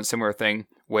somewhat similar thing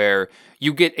where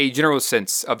you get a general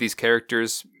sense of these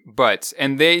characters, that's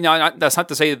not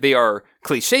to say that they are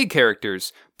cliche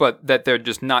characters, but that they're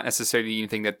just not necessarily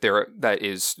anything that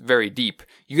is very deep.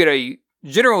 You get a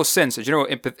general sense, a general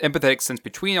empathetic sense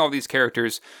between all these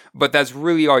characters, but that's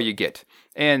really all you get.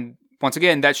 And once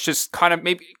again, that's just kind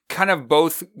of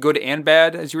both good and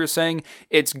bad, as you were saying.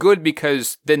 It's good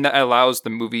because then that allows the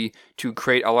movie to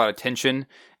create a lot of tension,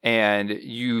 and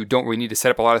you don't really need to set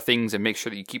up a lot of things and make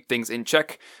sure that you keep things in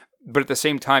check. But at the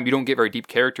same time, you don't get very deep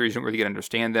characters. You don't really get to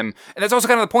understand them. And that's also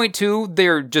kind of the point, too.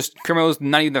 They're just criminals.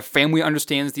 Not even the family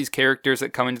understands these characters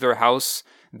that come into their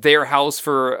house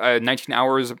for 19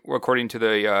 hours, according to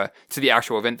the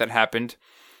actual event that happened.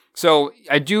 So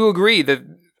I do agree that,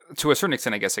 to a certain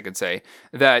extent, I guess I could say,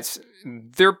 that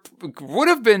it would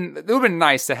have been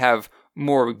nice to have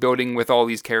more building with all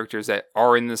these characters that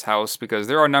are in this house, because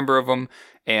there are a number of them,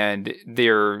 and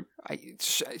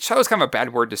shadow is kind of a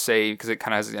bad word to say because it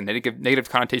kind of has a negative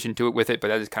connotation to it with it, but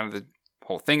that is kind of the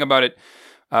whole thing about it.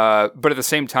 But at the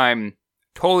same time,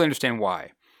 totally understand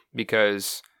why,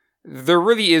 because there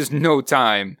really is no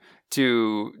time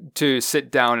to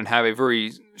sit down and have a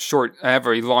very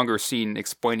longer scene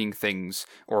explaining things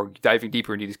or diving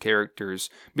deeper into these characters,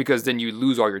 because then you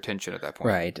lose all your attention at that point.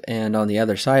 Right. And on the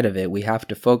other side of it, we have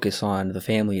to focus on the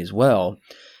family as well.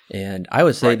 And I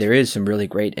would say there is some really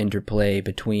great interplay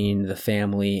between the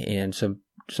family and some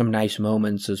nice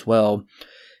moments as well.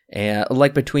 And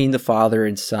like between the father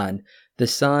and son. The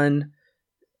son,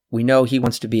 we know he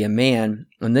wants to be a man,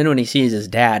 and then when he sees his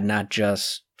dad not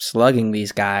just slugging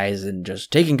these guys and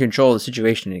just taking control of the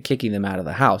situation and kicking them out of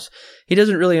the house, he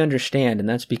doesn't really understand, and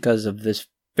that's because of this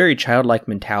very childlike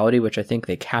mentality, which I think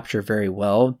they capture very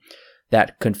well,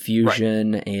 that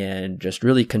confusion and just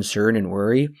really concern and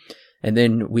worry. And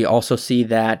then we also see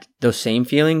that those same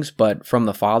feelings, but from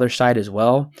the father's side as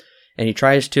well. And he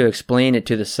tries to explain it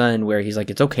to the son where he's like,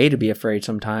 it's okay to be afraid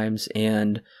sometimes,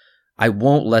 and I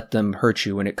won't let them hurt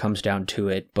you when it comes down to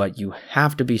it, but you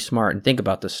have to be smart and think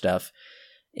about this stuff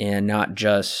and not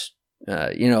just,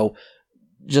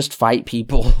 just fight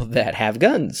people that have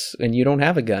guns and you don't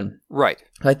have a gun. Right.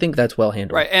 I think that's well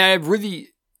handled. Right. And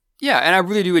I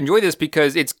really do enjoy this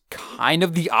because it's kind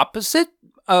of the opposite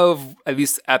of, at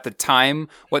least at the time,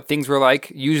 what things were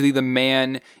like. Usually the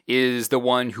man is the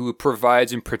one who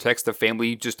provides and protects the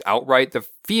family just outright.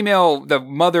 The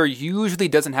mother usually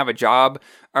doesn't have a job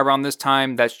around this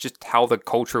time. That's just how the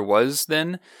culture was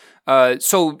then.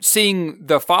 So seeing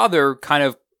the father kind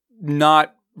of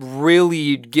not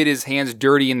really get his hands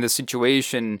dirty in the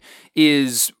situation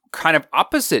is kind of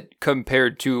opposite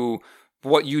compared to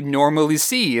what you normally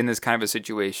see in this kind of a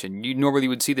situation. You normally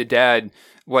would see the dad,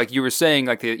 like you were saying,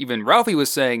 even Ralphie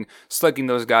was saying, slugging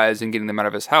those guys and getting them out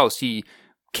of his house. He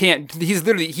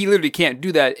literally can't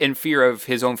do that in fear of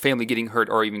his own family getting hurt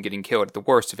or even getting killed at the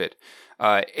worst of it.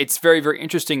 It's very, very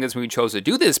interesting that we chose to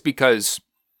do this because,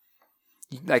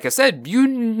 like I said, you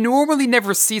normally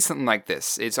never see something like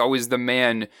this. It's always the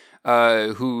man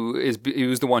who's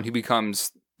the one who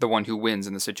becomes the one who wins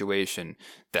in the situation.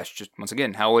 That's just, once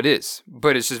again, how it is.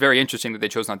 But it's just very interesting that they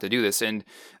chose not to do this. And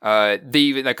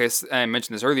like I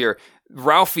mentioned this earlier,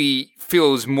 Ralphie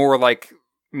feels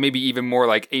maybe even more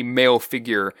like a male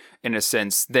figure in a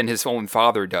sense than his own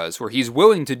father does, where he's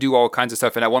willing to do all kinds of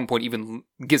stuff and at one point even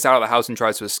gets out of the house and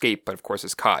tries to escape, but of course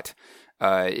is caught.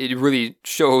 It really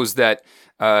shows that,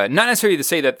 not necessarily to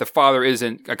say that the father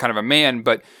isn't a kind of a man,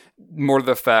 but more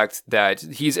the fact that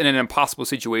he's in an impossible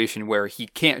situation where he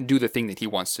can't do the thing that he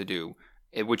wants to do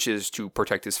which is to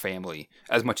protect his family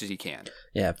as much as he can.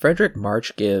 Yeah, Fredric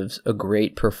March gives a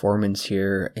great performance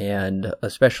here, and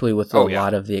especially with a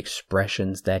lot of the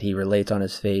expressions that he relates on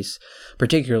his face,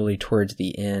 particularly towards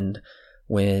the end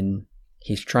when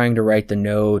he's trying to write the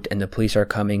note and the police are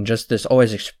coming, just this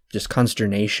always just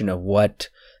consternation of what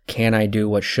can I do,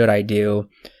 what should I do,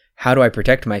 how do I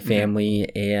protect my family,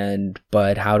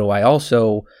 but how do I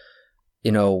also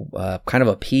kind of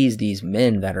appease these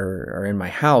men that are in my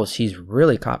house. He's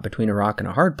really caught between a rock and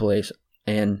a hard place.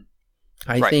 And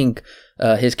I think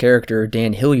his character,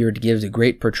 Dan Hilliard, gives a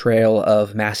great portrayal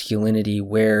of masculinity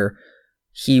where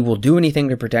he will do anything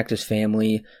to protect his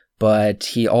family, but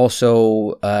he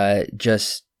also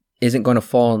just isn't going to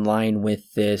fall in line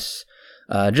with this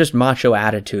just macho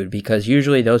attitude, because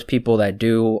usually those people that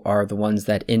do are the ones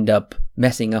that end up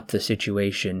messing up the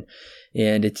situation.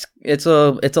 And it's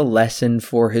a lesson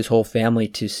for his whole family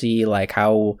to see, like,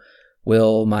 how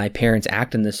will my parents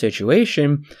act in this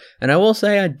situation. And I will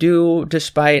say I do,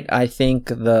 despite I think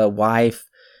the wife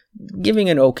giving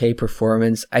an okay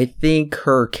performance, I think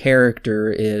her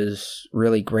character is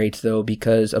really great though,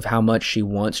 because of how much she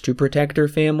wants to protect her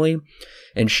family,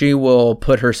 and she will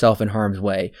put herself in harm's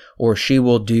way, or she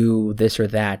will do this or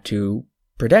that to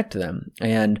protect them.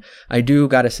 And I do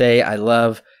gotta say, I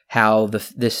love how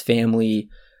this family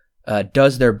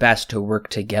does their best to work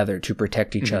together to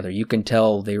protect each other. You can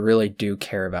tell they really do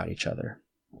care about each other.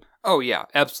 Oh, yeah,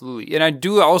 absolutely. And I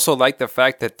do also like the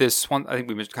fact that this one, I think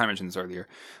we kind of mentioned this earlier,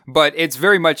 but it's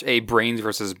very much a brains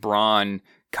versus brawn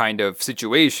kind of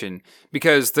situation,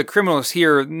 because the criminals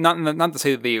here, not to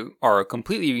say that they are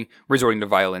completely resorting to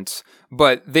violence,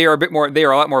 but they are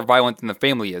a lot more violent than the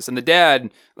family is. And the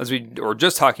dad, as we were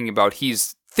just talking about,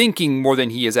 he's thinking more than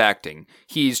he is acting.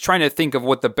 He's trying to think of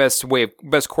what the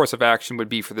best course of action would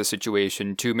be for the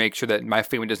situation to make sure that my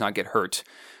family does not get hurt,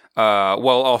 while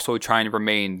also trying to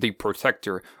remain the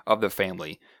protector of the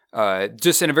family.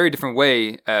 Just in a very different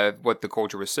way, what the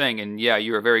culture was saying. And yeah,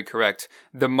 you are very correct.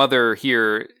 The mother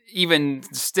here, even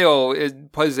still, is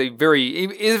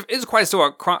quite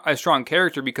still a strong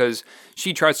character, because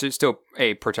she tries to still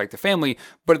protect the family,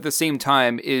 but at the same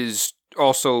time is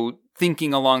also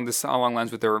thinking along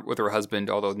lines with her husband,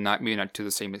 although maybe not to the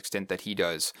same extent that he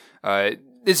does.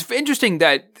 It's interesting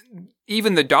that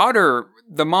even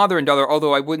the mother and daughter,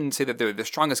 although I wouldn't say that they're the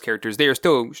strongest characters, they are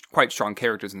still quite strong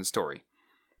characters in the story.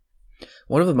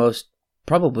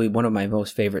 Probably one of my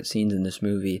most favorite scenes in this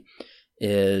movie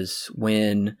is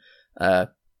when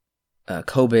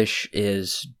Kobish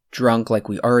is drunk, like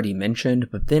we already mentioned,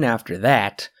 but then after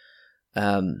that,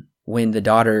 when the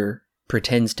daughter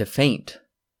pretends to faint.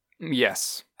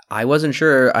 Yes. I wasn't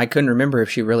sure. I couldn't remember if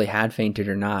she really had fainted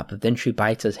or not, but then she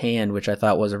bites his hand, which I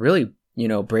thought was a really,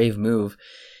 brave move.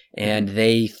 And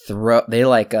the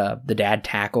dad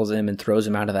tackles him and throws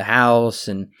him out of the house.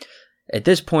 And at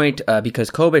this point, because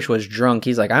Kobish was drunk,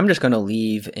 he's like, I'm just going to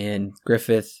leave. And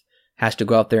Griffith has to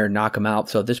go out there and knock him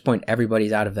out. So at this point,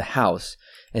 everybody's out of the house.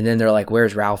 And then they're like,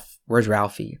 where's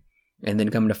Ralphie? And then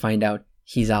come to find out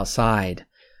he's outside.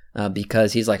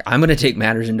 Because he's like, I'm going to take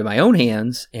matters into my own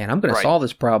hands, and I'm going to solve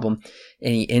this problem.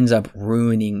 And he ends up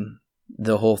ruining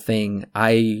the whole thing.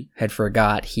 I had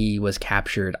forgot he was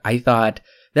captured. I thought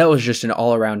that was just an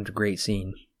all-around great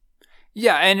scene.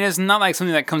 Yeah, and it's not like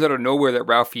something that comes out of nowhere that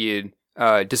Ralphie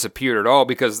had disappeared at all,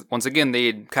 because once again, they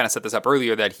had kind of set this up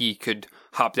earlier that he could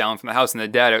hop down from the house, and the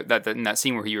dad, in that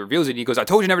scene where he reveals it, he goes, I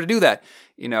told you never to do that,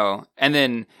 and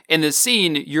then in the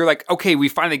scene, you're like, okay, we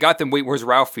finally got them, wait, where's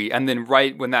Ralphie? And then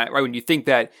right when you think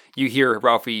that, you hear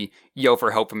Ralphie yell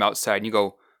for help from outside, and you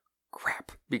go,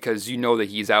 crap, because you know that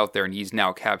he's out there, and he's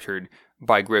now captured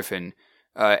by Griffin,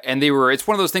 and it's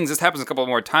one of those things, this happens a couple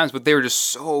more times, but they were just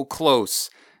so close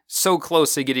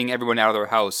to getting everyone out of their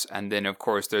house. And then, of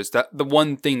course, there's the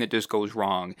one thing that just goes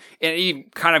wrong. And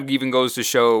it kind of even goes to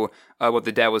show what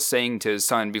the dad was saying to his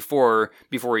son before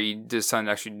his son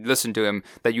actually listened to him,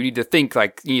 that you need to think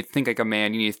like a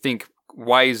man, you need to think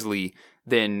wisely,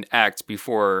 then act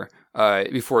before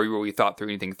you really thought through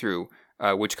anything through,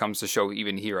 which comes to show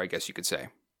even here, I guess you could say.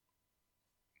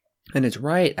 And it's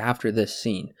right after this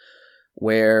scene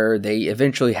where they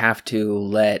eventually have to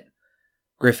let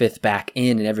Griffith back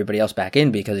in and everybody else back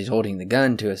in, because he's holding the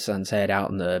gun to his son's head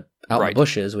out in the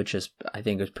bushes, which is, I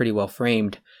think, was pretty well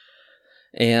framed.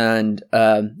 And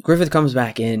Griffith comes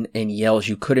back in and yells,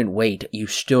 "You couldn't wait. You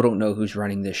still don't know who's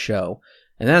running this show."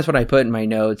 And that's what I put in my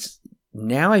notes.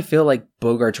 Now I feel like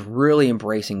Bogart's really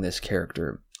embracing this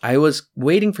character. I was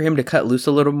waiting for him to cut loose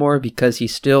a little more, because he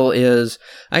still is.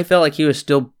 I felt like he was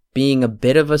still being a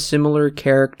bit of a similar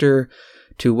character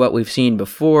to what we've seen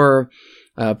before.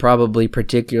 Probably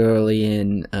particularly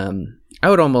in I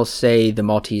would almost say the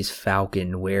Maltese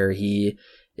Falcon, where he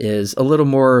is a little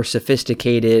more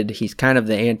sophisticated. He's kind of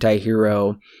the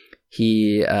anti-hero.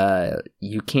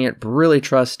 You can't really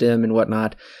trust him and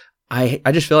whatnot. I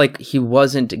just feel like he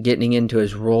wasn't getting into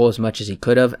his role as much as he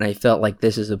could have, and I felt like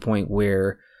this is the point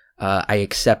where I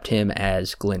accept him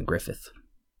as Glenn Griffith.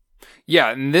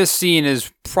 Yeah, and this scene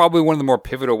is probably one of the more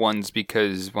pivotal ones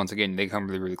because, once again, they come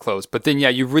really, really close. But then, yeah,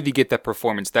 you really get that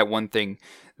performance, that one thing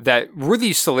that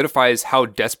really solidifies how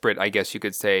desperate, I guess you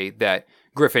could say, that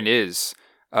Griffin is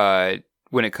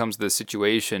when it comes to the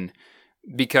situation.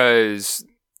 Because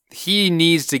he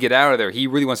needs to get out of there. He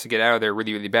really wants to get out of there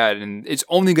really, really bad. And it's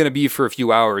only going to be for a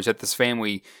few hours that this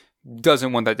family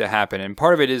doesn't want that to happen. And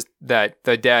part of it is that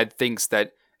the dad thinks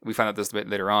that, we find out this a bit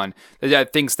later on, the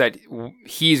dad thinks that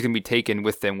he's going to be taken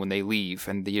with them when they leave,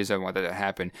 and he doesn't want that to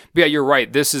happen. But yeah, you're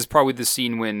right. This is probably the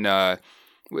scene when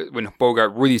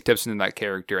Bogart really steps into that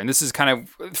character. And this is kind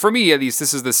of, for me at least,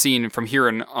 this is the scene from here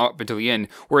and up until the end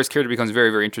where his character becomes very,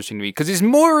 very interesting to me. Because he's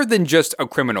more than just a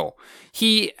criminal.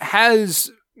 He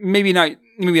has... Maybe not.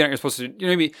 You're supposed to.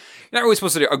 Maybe you're not really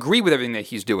supposed to agree with everything that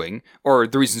he's doing or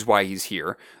the reasons why he's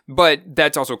here. But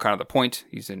that's also kind of the point.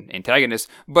 He's an antagonist,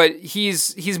 but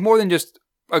he's more than just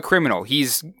a criminal.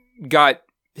 He's got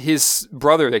his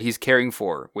brother that he's caring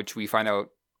for, which we find out,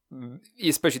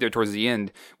 especially there towards the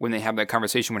end when they have that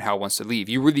conversation when Hal wants to leave.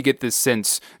 You really get this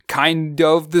sense, kind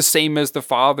of the same as the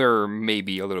father,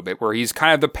 maybe a little bit, where he's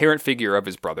kind of the parent figure of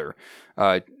his brother.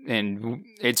 And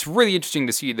it's really interesting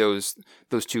to see those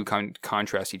two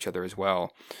contrast each other as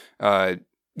well.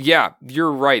 Yeah,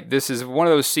 you're right. This is one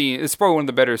of those scenes. It's probably one of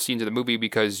the better scenes of the movie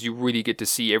because you really get to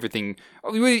see everything.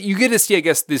 You get to see, I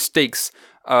guess, the stakes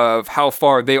of how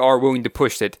far they are willing to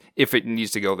push it if it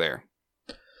needs to go there.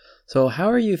 So how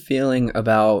are you feeling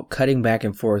about cutting back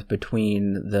and forth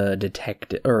between the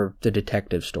detective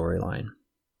storyline?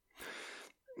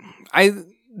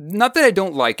 Not that I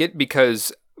don't like it,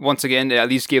 because once again, it at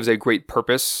least gives a great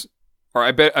purpose, or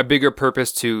I bet a bigger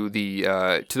purpose to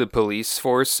the police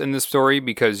force in this story,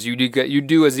 because you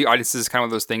do as the audience, is kind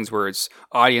of those things where it's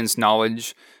audience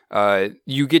knowledge.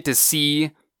 You get to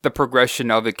see the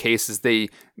progression of the case as they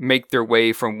make their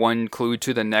way from one clue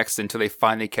to the next until they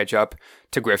finally catch up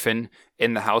to Griffin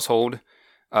in the household.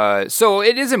 So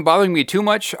it isn't bothering me too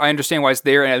much. I understand why it's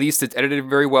there, and at least it's edited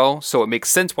very well, so it makes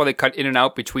sense why they cut in and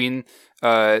out between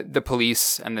the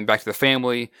police and then back to the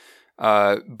family.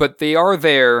 But they are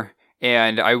there,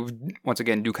 and I once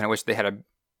again do kind of wish they had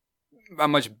a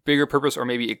much bigger purpose, or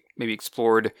maybe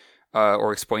explored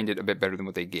or explained it a bit better than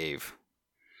what they gave.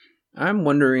 I'm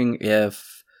wondering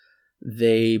if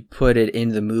they put it in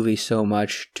the movie so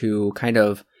much to kind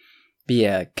of be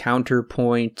a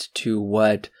counterpoint to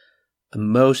what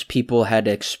most people had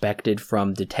expected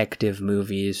from detective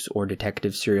movies or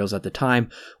detective serials at the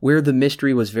time, where the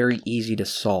mystery was very easy to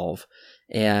solve.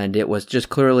 And it was just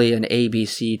clearly an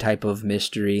ABC type of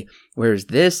mystery. Whereas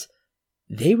this,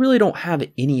 they really don't have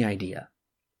any idea.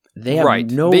 They have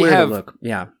nowhere to look.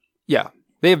 Yeah. Yeah.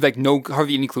 They have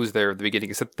hardly any clues there at the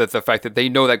beginning, except that the fact that they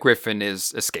know that Griffin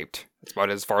is escaped. That's about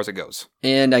as far as it goes.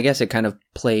 And I guess it kind of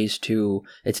plays to,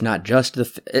 it's not just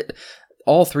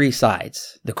all three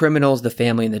sides, the criminals, the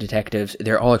family, and the detectives,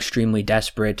 they're all extremely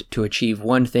desperate to achieve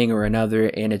one thing or another,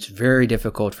 and it's very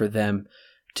difficult for them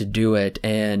to do it.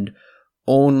 And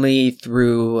only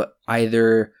through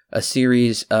either a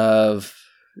series of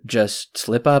just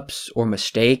slip-ups or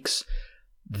mistakes,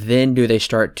 then do they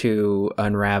start to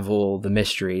unravel the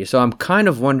mystery. So I'm kind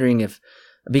of wondering if,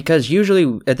 because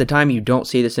usually at the time you don't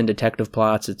see this in detective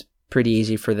plots, it's pretty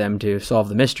easy for them to solve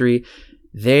the mystery.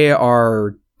 They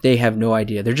have no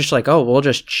idea. They're just like, oh, we'll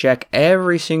just check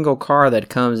every single car that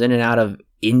comes in and out of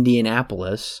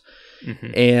Indianapolis.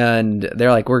 Mm-hmm. And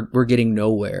they're like, we're getting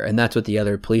nowhere. And that's what the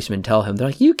other policemen tell him. They're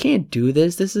like, you can't do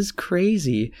this. This is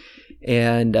crazy.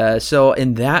 And so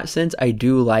in that sense, I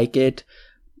do like it.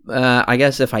 I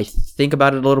guess if I think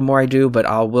about it a little more, I do. But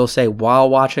I will say, while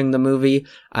watching the movie,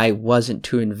 I wasn't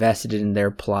too invested in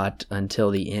their plot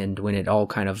until the end, when it all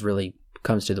kind of really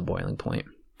comes to the boiling point.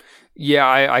 Yeah,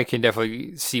 I can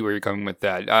definitely see where you're coming with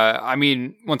that. I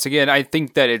mean, once again, I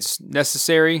think that it's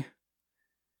necessary,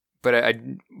 but I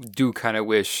do kind of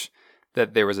wish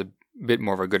that there was a bit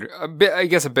more of a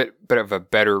bit of a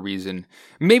better reason.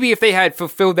 Maybe if they had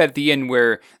fulfilled that at the end,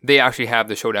 where they actually have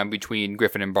the showdown between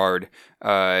Griffin and Bard,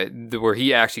 where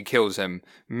he actually kills him,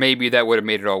 maybe that would have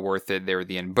made it all worth it there at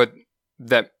the end. But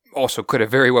that also could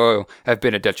have very well have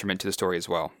been a detriment to the story as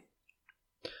well.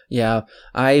 Yeah,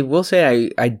 I will say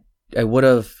I would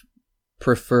have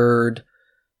preferred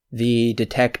the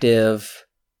detective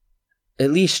at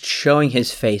least showing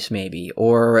his face, maybe,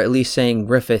 or at least saying,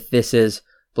 Griffith, this is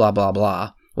blah, blah,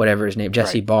 blah, whatever his name,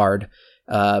 Jesse Bard,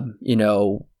 you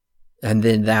know, and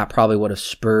then that probably would have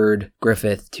spurred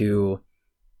Griffith to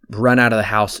run out of the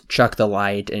house, chuck the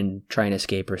light, and try and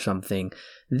escape or something.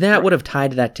 That would have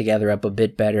tied that together up a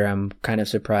bit better. I'm kind of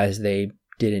surprised they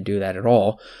didn't do that at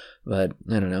all, but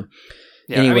I don't know.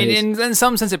 Yeah, anyways, I mean, in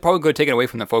some sense, it probably could have taken away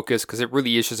from the focus because it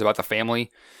really is just about the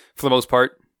family for the most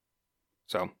part.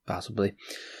 So possibly.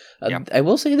 I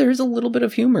will say there is a little bit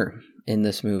of humor in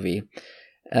this movie,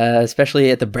 especially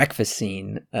at the breakfast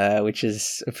scene, which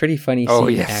is a pretty funny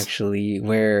scene, actually,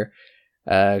 where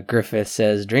Griffith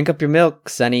says, "Drink up your milk,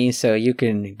 Sonny, so you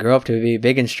can grow up to be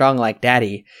big and strong like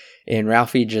Daddy." And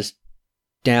Ralphie just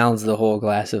downs the whole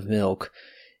glass of milk.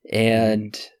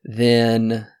 And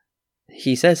then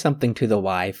he says something to the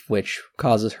wife, which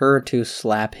causes her to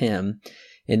slap him.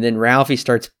 And then Ralphie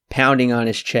starts pounding on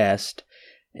his chest.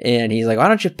 And he's like, "Why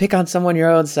don't you pick on someone your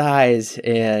own size?"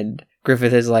 And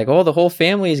Griffith is like, "Oh, the whole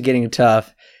family is getting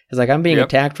tough." He's like, "I'm being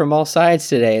attacked from all sides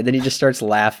today." And then he just starts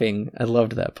laughing. I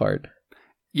loved that part.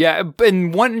 Yeah,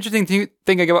 and one interesting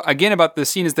thing again about this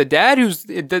scene is the dad who's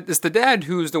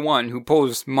the one who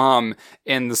pulls mom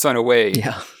and the son away.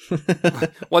 Yeah.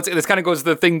 This kind of goes to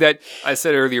the thing that I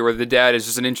said earlier, where the dad is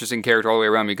just an interesting character all the way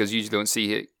around because you usually don't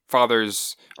see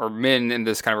fathers or men in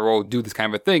this kind of a role do this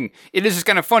kind of a thing. It is just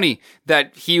kind of funny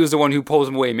that he was the one who pulls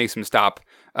him away and makes him stop.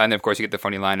 And then, of course, you get the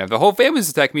funny line of, "The whole family's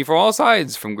attacking me from all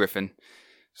sides," from Griffin.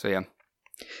 So, yeah.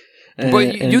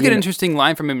 But you get an interesting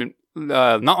line from him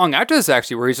not long after this,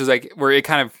 actually, where he says, like, where it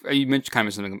kind of, you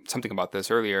mentioned something about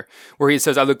this earlier, where he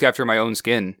says, "I looked after my own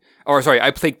skin." Or, sorry,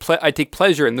 I take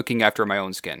pleasure in looking after my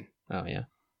own skin. Oh, yeah.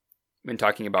 When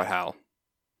talking about Hal.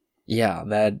 Yeah,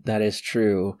 that is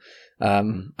true.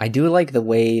 I do like the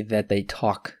way that they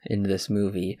talk in this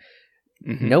movie.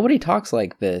 Mm-hmm. Nobody talks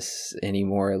like this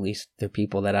anymore, at least the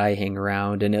people that I hang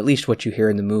around, and at least what you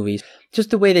hear in the movies. Just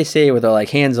the way they say it, where they're like,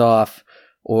 "hands off,"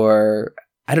 or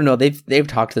I don't know, they've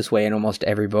talked this way in almost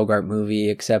every Bogart movie,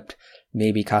 except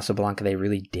maybe Casablanca they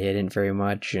really didn't very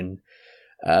much. And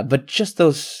but just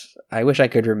those, I wish I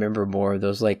could remember more of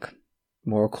those, like,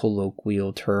 more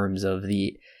colloquial terms of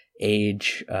the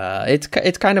age.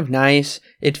 It's kind of nice.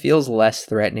 It feels less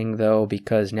threatening, though,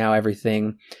 because now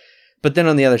everything... But then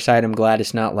on the other side, I'm glad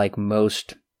it's not like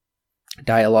most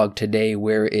dialogue today,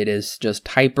 where it is just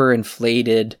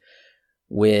hyper-inflated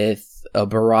with a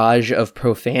barrage of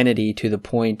profanity to the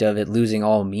point of it losing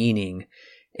all meaning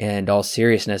and all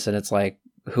seriousness. And it's like,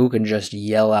 who can just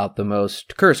yell out the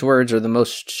most curse words or the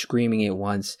most screaming at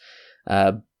once?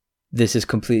 This is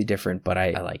completely different, but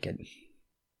I like it.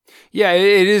 Yeah,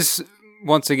 it is,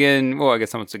 once again, well, I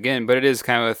guess not once again, but it is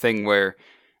kind of a thing where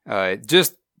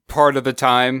just part of the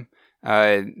time,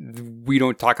 we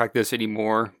don't talk like this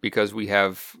anymore because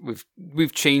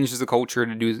we've changed as a culture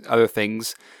to do other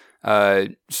things.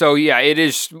 So yeah, it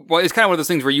is. Well, it's kind of one of those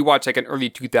things where you watch like an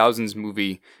early 2000s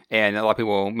movie, and a lot of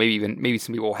people, maybe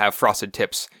some people have frosted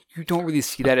tips. You don't really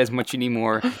see that as much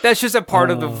anymore. That's just a part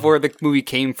of where the movie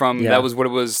came from. Yeah. That was what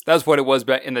it was. That's what it was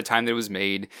in the time that it was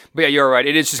made. But yeah, you're right.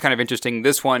 It is just kind of interesting.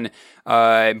 This one,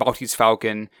 Maltese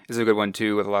Falcon, is a good one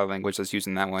too, with a lot of language that's used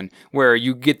in that one, where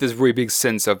you get this really big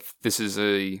sense of this is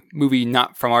a movie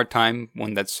not from our time,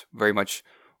 one that's very much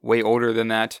way older than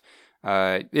that.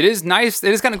 It is nice.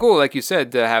 It is kind of cool, like you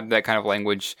said, to have that kind of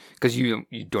language, because you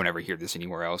don't ever hear this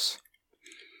anywhere else.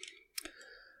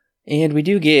 And we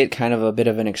do get kind of a bit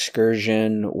of an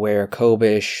excursion where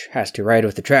Kobish has to ride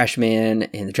with the trash man,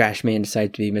 and the trash man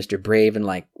decides to be Mr. Brave and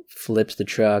like flips the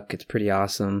truck. It's pretty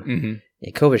awesome. Mm-hmm.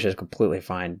 And Kobish is completely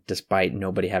fine, despite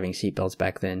nobody having seatbelts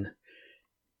back then.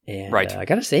 And right. I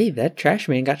gotta say, that trash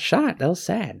man got shot. That was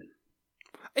sad.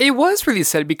 It was really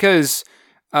sad because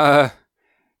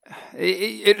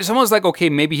it's almost like, okay,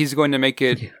 maybe he's going to make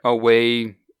it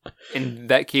away. In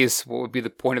that case, what would be the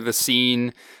point of the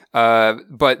scene?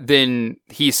 But then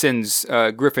Griffin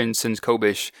sends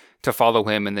Kobish to follow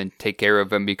him and then take care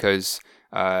of him because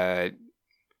they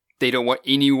don't want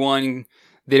anyone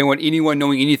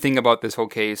knowing anything about this whole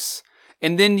case.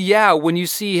 And then, yeah, when you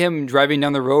see him driving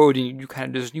down the road and you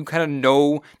kind of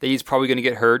know that he's probably going to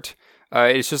get hurt,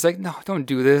 it's just like, no, don't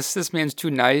do this. This man's too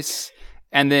nice.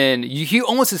 And then he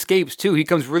almost escapes, too. He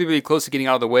comes really, really close to getting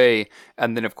out of the way.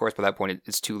 And then, of course, by that point,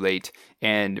 it's too late.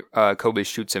 And Kobish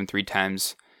shoots him 3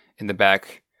 times in the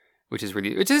back,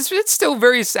 it's still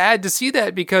very sad to see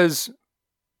that because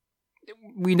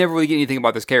we never really get anything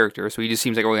about this character. So he just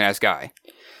seems like a really nice guy.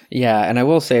 Yeah, and I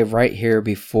will say right here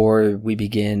before we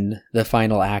begin the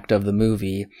final act of the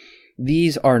movie,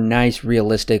 these are nice,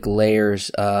 realistic layers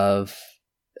of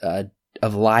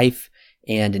life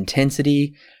and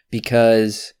intensity.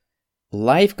 Because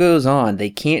life goes on. They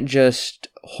can't just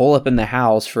hole up in the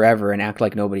house forever and act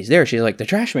like nobody's there. She's like, the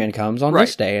trash man comes on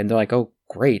this day. And they're like, oh,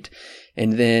 great.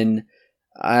 And then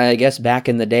I guess back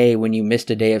in the day when you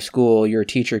missed a day of school, your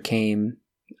teacher came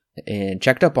and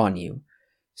checked up on you.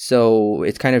 So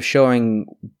it's kind of showing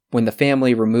when the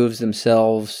family removes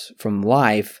themselves from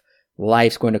life,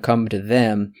 life's going to come to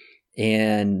them,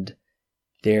 and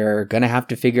they're going to have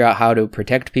to figure out how to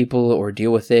protect people or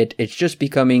deal with it. It's just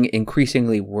becoming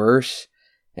increasingly worse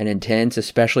and intense,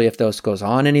 especially if this goes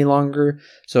on any longer.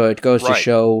 So it goes to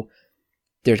show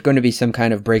there's going to be some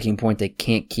kind of breaking point. They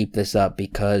can't keep this up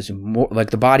because more, like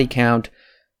the body count,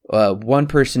 one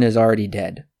person is already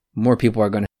dead. More people are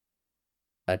going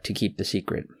to keep the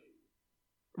secret.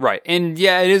 Right. And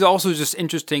yeah, it is also just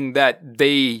interesting that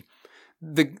the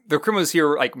criminals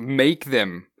here like make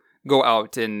them go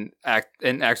out and act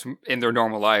in their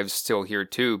normal lives still here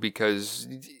too, because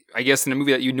I guess in a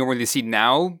movie that you normally see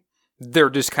now,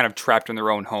 they're just kind of trapped in their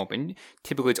own home, and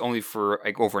typically it's only for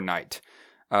like overnight.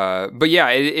 But yeah,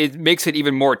 it makes it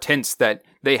even more tense that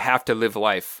they have to live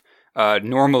life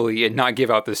normally and not give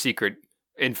out the secret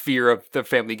in fear of the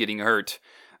family getting hurt.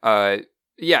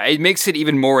 Yeah, it makes it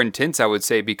even more intense, I would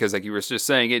say, because like you were just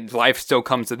saying, life still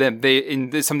comes to them.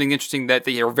 There's something interesting that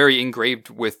they are very engraved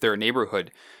with their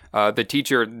neighborhood. The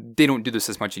teacher, they don't do this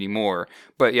as much anymore.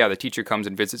 But yeah, the teacher comes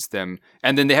and visits them.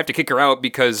 And then they have to kick her out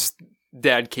because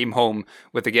dad came home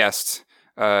with a guest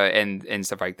and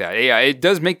stuff like that. Yeah, it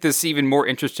does make this even more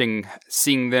interesting,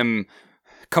 seeing them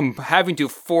having to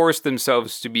force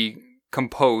themselves to be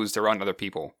composed around other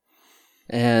people.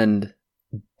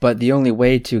 But the only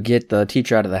way to get the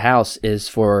teacher out of the house is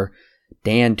for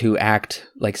Dan to act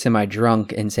like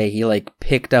semi-drunk and say he like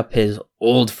picked up his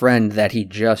old friend that he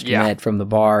just met from the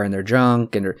bar, and they're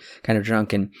drunk and are kind of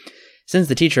drunk, and sends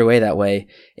the teacher away that way.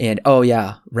 And oh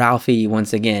yeah, Ralphie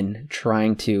once again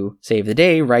trying to save the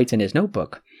day writes in his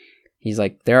notebook. He's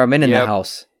like, there are men in the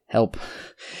house, help.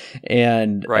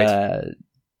 And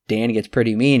Dan gets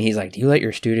pretty mean. He's like, do you let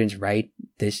your students write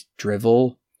this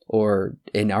drivel? Or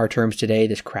in our terms today,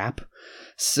 this crap.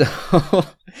 So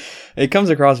it comes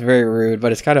across very rude,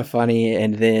 but it's kind of funny.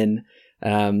 And then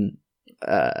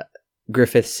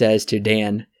Griffith says to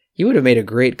Dan, you would have made a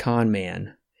great con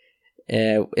man.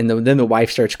 And then the wife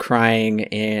starts crying,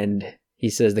 and he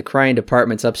says, the crying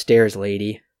department's upstairs,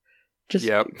 lady. Just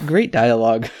great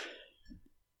dialogue.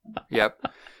 Yep.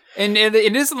 And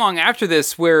it isn't long after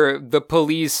this where the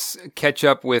police catch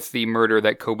up with the murder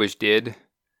that Kobush did.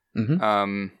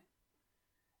 Mm-hmm.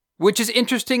 Which is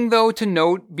interesting, though, to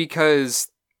note, because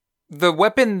the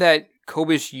weapon that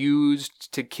Kobush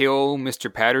used to kill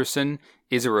Mr. Patterson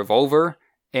is a revolver,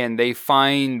 and they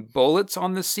find bullets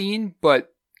on the scene,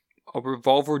 but a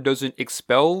revolver doesn't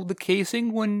expel the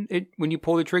casing when you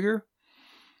pull the trigger.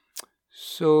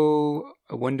 So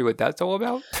I wonder what that's all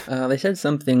about. They said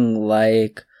something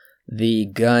like the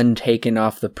gun taken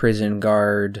off the prison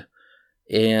guard,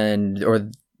 or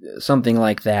something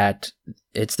like that.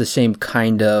 It's the same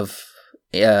kind of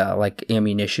like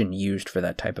ammunition used for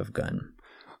that type of gun.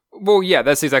 Well, yeah,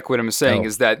 that's exactly what I'm saying.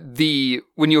 Is that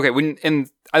and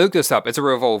I looked this up. It's a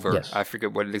revolver. Yes. I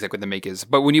forget exactly what the make is.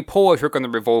 But when you pull a trick on the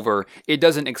revolver, it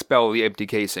doesn't expel the empty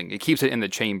casing. It keeps it in the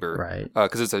chamber, right?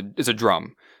 Because it's a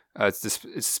drum. It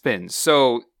spins.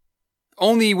 So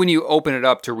only when you open it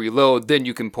up to reload, then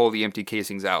you can pull the empty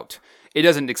casings out. It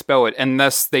doesn't expel it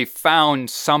unless they found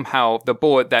somehow the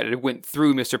bullet that it went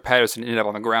through Mr. Patterson ended up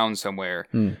on the ground somewhere,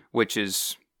 which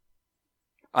is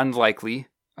unlikely.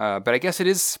 But I guess it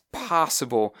is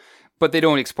possible. But they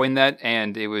don't explain that,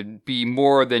 and it would be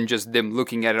more than just them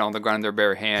looking at it on the ground in their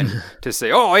bare hand to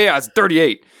say, oh yeah, it's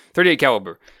 38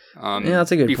 caliber.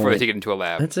 That's a good point. Before they take it into a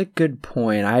lab. That's a good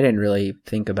point. I didn't really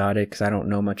think about it because I don't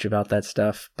know much about that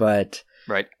stuff. But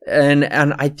right. And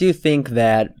I do think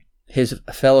that his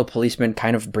fellow policemen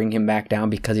kind of bring him back down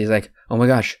because he's like, oh my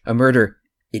gosh, a murder.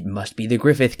 It must be the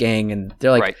Griffith gang. And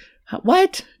they're like,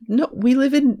 what? No, we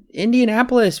live in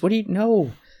Indianapolis. What do you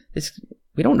know?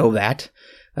 We don't know that.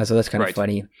 So that's kind of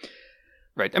funny.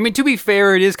 Right. I mean, to be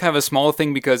fair, it is kind of a small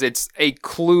thing because it's a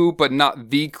clue, but not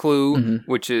the clue,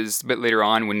 which is a bit later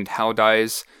on when Hal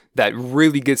dies, that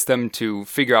really gets them to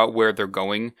figure out where they're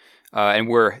going and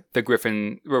where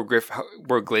Glenn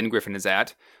Griffin is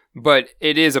at. But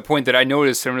it is a point that I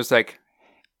noticed, and I'm just like,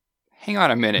 hang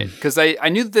on a minute, because I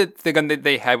knew that the gun that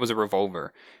they had was a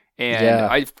revolver,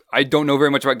 and I don't know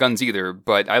very much about guns either,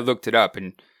 but I looked it up,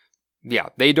 and yeah,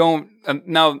 they don't.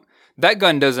 Now, that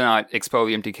gun does not expel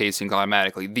the empty casing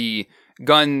automatically. The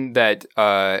gun that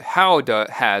Hal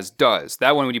has does.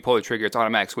 That one, when you pull the trigger, it's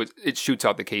automatic, so it shoots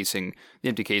out the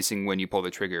empty casing when you pull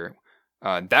the trigger.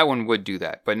 That one would do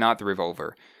that, but not the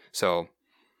revolver. So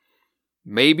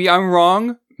Maybe I'm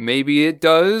wrong. Maybe it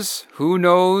does. Who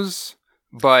knows?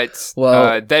 But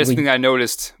Well, that is something I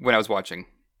noticed when I was watching.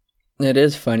 It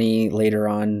is funny later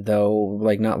on, though,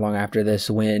 like not long after this,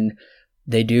 when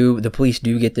the police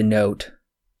do get the note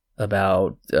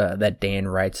about that Dan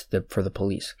writes for the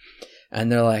police.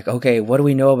 And they're like, okay, what do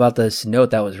we know about this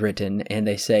note that was written? And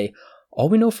they say, all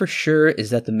we know for sure is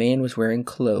that the man was wearing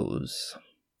clothes.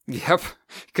 Yep,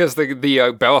 because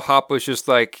the bellhop was just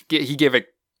like, he gave like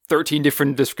 13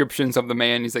 different descriptions of the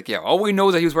man. He's like, yeah, all we know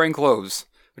is that he was wearing clothes,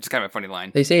 which is kind of a funny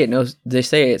line. They say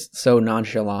it so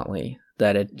nonchalantly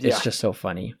that it's just so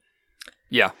funny.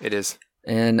 Yeah, it is.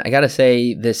 And I gotta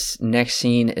say, this next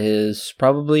scene is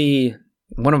probably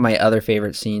one of my other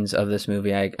favorite scenes of this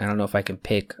movie. I don't know if I can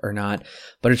pick or not,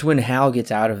 but it's when Hal gets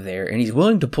out of there and he's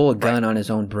willing to pull a gun on his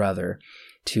own brother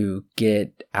to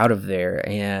get out of there.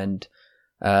 And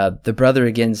the brother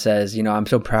again says, I'm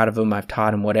so proud of him. I've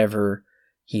taught him whatever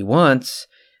he wants.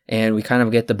 And we kind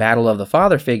of get the battle of the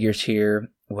father figures here,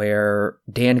 where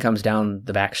Dan comes down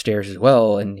the back stairs as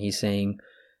well. And he's saying,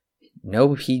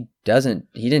 no, he doesn't.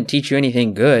 He didn't teach you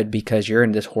anything good because you're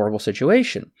in this horrible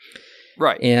situation.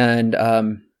 Right. And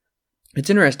it's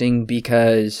interesting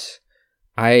because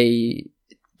to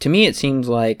me, it seems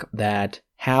like that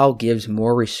Hal gives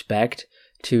more respect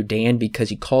to Dan because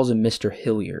he calls him Mr.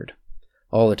 Hilliard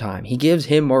all the time. He gives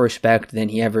him more respect than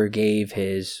he ever gave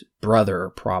his brother,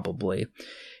 probably.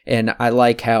 And I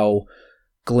like how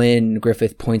Glenn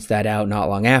Griffith points that out not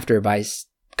long after by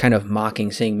kind of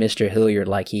mocking saying Mr. Hilliard,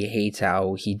 like he hates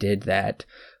how he did that,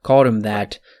 called him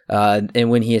that. And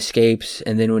when he escapes,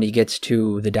 and then when he gets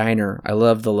to the diner, I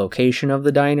love the location of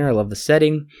the diner. I love the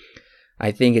setting.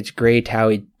 I think it's great how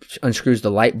he unscrews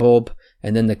the light bulb,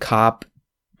 and then the cop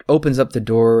opens up the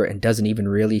door and doesn't even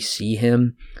really see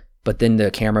him. But then the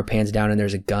camera pans down and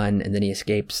there's a gun, and then he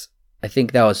escapes. I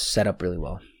think that was set up really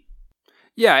well.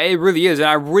 Yeah, it really is. And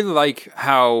I really like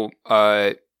how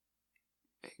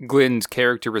Glenn's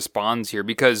character responds here,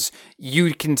 because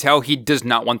you can tell he does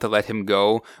not want to let him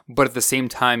go, but at the same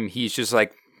time, he's just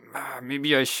like,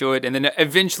 maybe I should. And then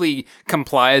eventually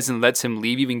complies and lets him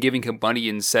leave, even giving him money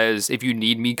and says, if you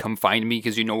need me, come find me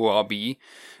because you know where I'll be.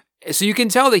 So you can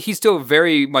tell that he still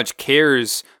very much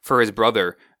cares for his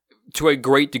brother to a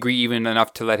great degree, even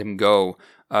enough to let him go.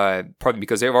 Probably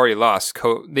because they've already lost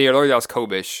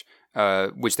Kobish,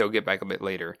 which they'll get back a bit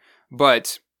later.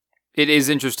 But it is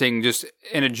interesting just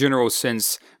in a general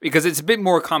sense, because it's a bit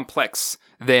more complex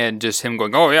than just him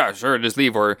going, oh yeah, sure, just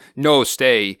leave, or no,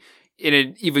 stay. And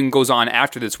it even goes on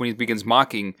after this when he begins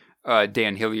mocking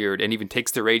Dan Hilliard and even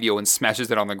takes the radio and smashes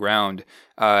it on the ground,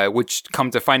 which come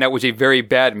to find out was a very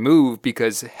bad move,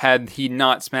 because had he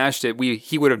not smashed it,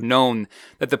 he would have known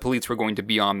that the police were going to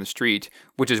be on the street,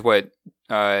 which is what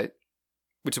Hal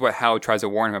tries to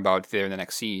warn him about there in the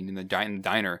next scene in the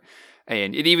diner.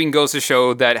 And it even goes to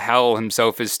show that Hal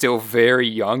himself is still very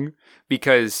young,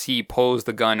 because he pulls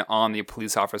the gun on the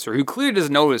police officer, who clearly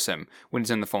doesn't notice him when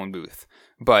he's in the phone booth,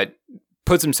 but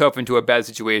puts himself into a bad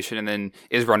situation and then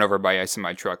is run over by a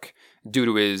semi-truck due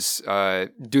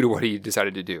to what he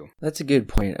decided to do. That's a good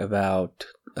point about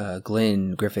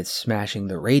Glenn Griffith smashing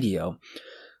the radio,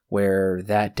 where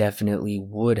that definitely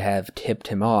would have tipped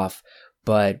him off,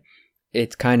 but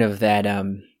it's kind of that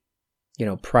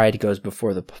pride goes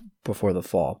before the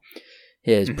fall.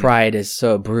 His pride is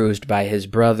so bruised by his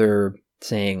brother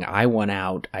saying, I want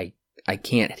out. I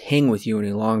can't hang with you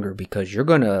any longer because you're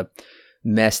going to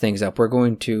mess things up. We're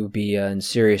going to be in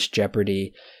serious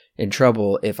jeopardy, in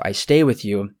trouble if I stay with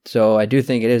you. So I do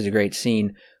think it is a great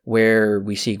scene where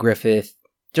we see Griffith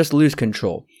just lose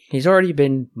control. He's already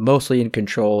been mostly in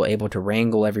control, able to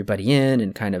wrangle everybody in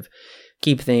and kind of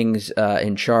keep things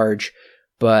in charge.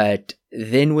 But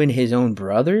then when his own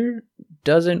brother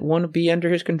doesn't want to be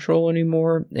under his control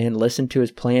anymore and listen to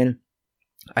his plan,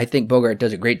 I think Bogart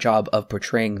does a great job of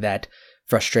portraying that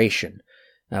frustration.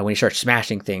 When he starts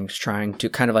smashing things, trying to,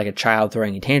 kind of like a child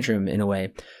throwing a tantrum in a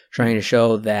way, trying to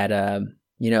show that,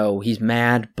 he's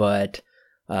mad, but,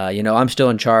 I'm still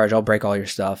in charge. I'll break all your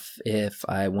stuff if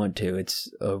I want to. It's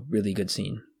a really good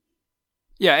scene.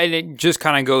 Yeah, and it just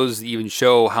kind of goes to even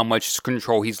show how much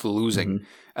control he's losing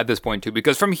at this point too,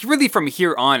 because from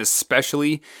here on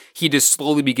especially, he just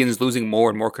slowly begins losing more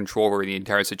and more control over the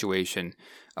entire situation.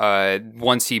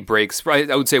 Once he breaks,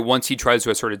 I would say once he tries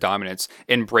to assert a dominance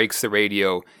and breaks the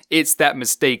radio, it's that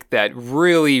mistake that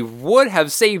really would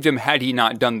have saved him had he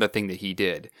not done the thing that he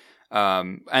did.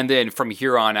 And then from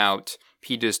here on out,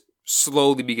 he just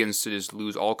slowly begins to just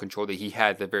lose all control that he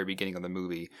had at the very beginning of the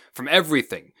movie from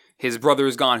everything. His brother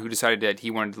is gone, who decided that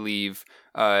he wanted to leave.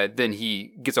 Then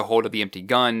he gets a hold of the empty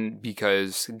gun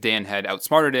because Dan had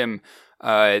outsmarted him.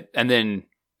 And then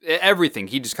everything,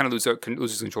 he just kind of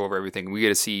loses control over everything. We get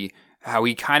to see how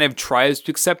he kind of tries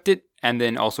to accept it and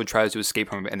then also tries to escape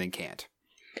from it and then can't.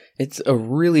 It's a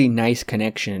really nice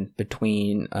connection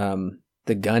between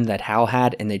the gun that Hal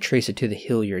had, and they trace it to the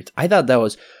Hilliards. I thought that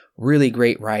was really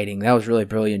great writing. That was really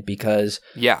brilliant because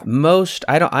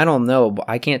I don't know,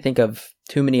 I can't think of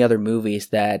too many other movies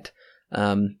that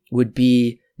would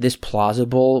be this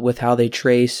plausible with how they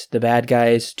trace the bad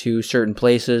guys to certain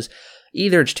places.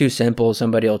 Either it's too simple,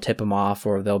 somebody will tip them off,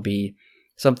 or there'll be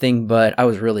something, but I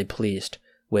was really pleased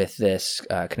with this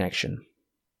connection.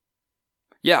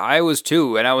 Yeah, I was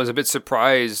too, and I was a bit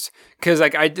surprised because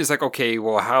I just okay,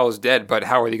 well, Hal's dead, but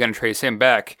how are they going to trace him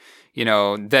back?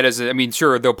 That is, I mean,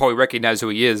 sure, they'll probably recognize who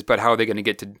he is, but how are they going to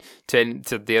get to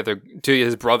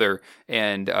his brother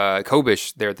and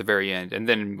Kobish there at the very end? And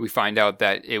then we find out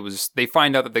that they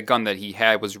find out that the gun that he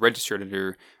had was registered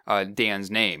under Dan's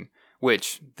name.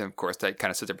 Which, of course, that kind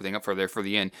of sets everything up for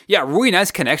the end. Yeah, really nice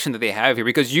connection that they have here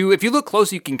because if you look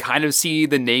close, you can kind of see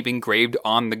the name engraved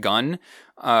on the gun,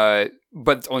 but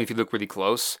it's only if you look really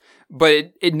close.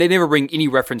 But they never bring any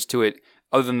reference to it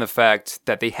other than the fact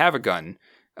that they have a gun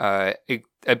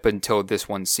up until this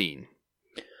one scene.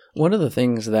 One of the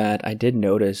things that I did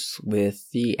notice with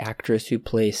the actress who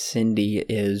plays Cindy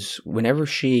is whenever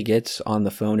she gets on the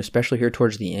phone, especially here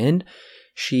towards the end,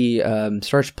 she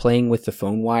starts playing with the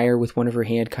phone wire with one of her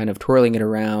hand, kind of twirling it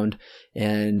around.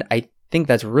 And I think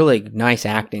that's really nice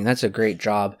acting. That's a great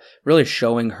job, really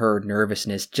showing her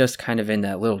nervousness, just kind of in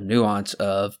that little nuance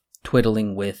of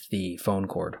twiddling with the phone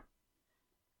cord.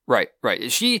 Right.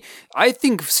 I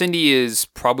think Cindy is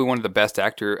probably one of the best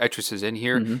actresses in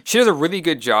here. Mm-hmm. She does a really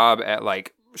good job at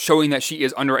showing that she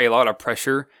is under a lot of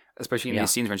pressure, especially in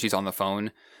these scenes when she's on the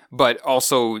phone, but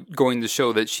also going to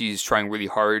show that she's trying really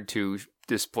hard to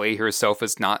display herself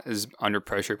as not as under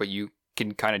pressure, but you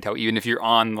can kind of tell even if you're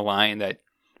on the line that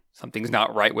something's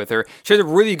not right with her. She does a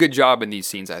really good job in these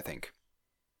scenes, I think.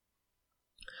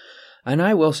 And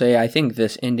I will say, I think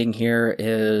this ending here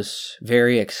is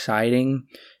very exciting,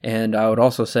 and I would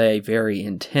also say very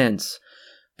intense,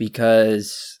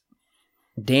 because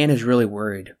Dan is really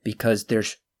worried because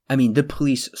the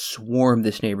police swarm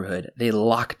this neighborhood. They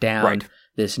lock down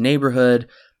this neighborhood.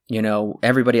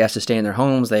 Everybody has to stay in their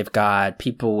homes. They've got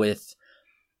people with,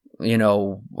 I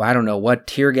don't know what,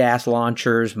 tear gas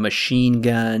launchers, machine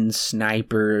guns,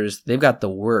 snipers. They've got the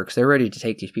works. They're ready to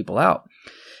take these people out.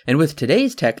 And with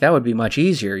today's tech, that would be much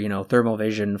easier, thermal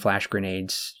vision, flash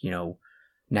grenades,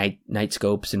 night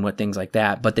scopes and things like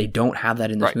that. But they don't have that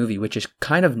in this movie, which is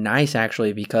kind of nice,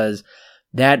 actually, because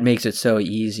that makes it so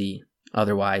easy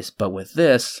otherwise. But with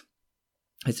this,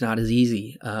 it's not as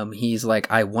easy. He's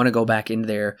like, I want to go back in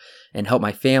there and help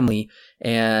my family.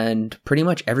 And pretty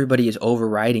much everybody is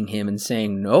overriding him and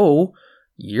saying, no,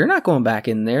 you're not going back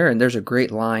in there. And there's a great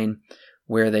line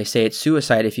where they say it's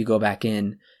suicide if you go back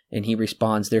in. And he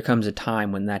responds, there comes a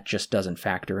time when that just doesn't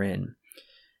factor in.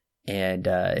 And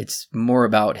it's more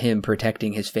about him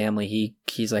protecting his family.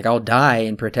 He's like, I'll die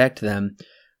and protect them.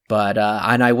 But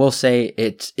and I will say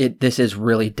this is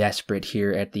really desperate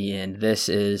here at the end. This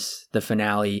is the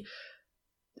finale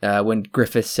when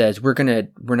Griffith says, we're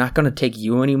not gonna take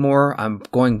you anymore. I'm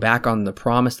going back on the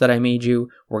promise that I made you.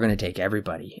 We're gonna take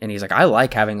everybody. And he's like, I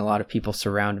like having a lot of people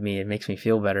surround me. It makes me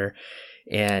feel better.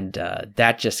 And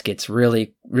that just gets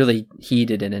really, really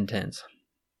heated and intense.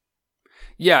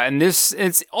 Yeah, and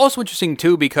it's also interesting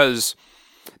too because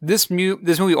this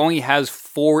movie only has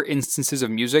 4 instances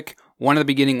of music: 1 at the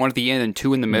beginning, 1 at the end, and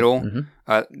 2 in the middle,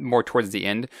 more towards the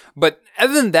end. But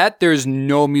other than that, there's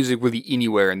no music really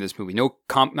anywhere in this movie. No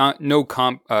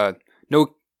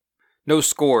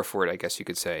score for it, I guess you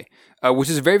could say, which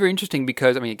is very, very interesting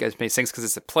because I guess it makes sense because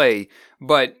it's a play,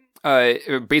 but.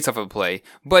 Based off of a play,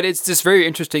 but it's just very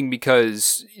interesting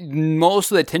because most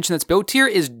of the tension that's built here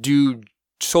is due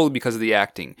solely because of the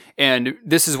acting, and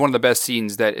this is one of the best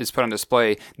scenes that is put on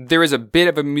display. There is a bit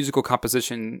of a musical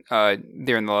composition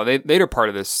there in the later part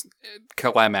of this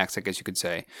climax, I guess you could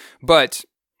say, but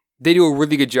they do a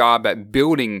really good job at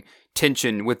building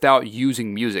tension without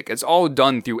using music. It's all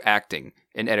done through acting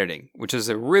and editing, which is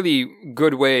a really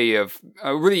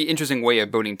interesting way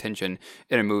of building tension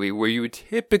in a movie where you would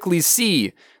typically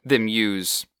see them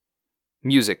use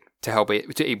music to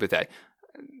aid with that.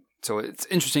 So it's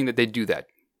interesting that they do that.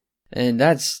 And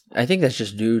I think that's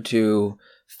just due to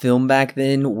film back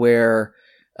then where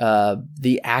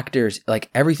the actors,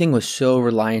 everything was so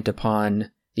reliant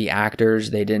upon the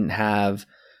actors. They didn't have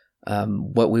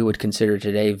what we would consider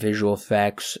today visual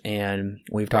effects, and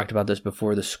we've talked about this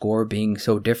before, the score being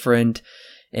so different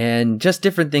and just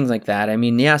different things like that.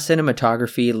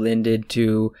 Cinematography lended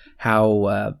to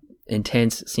how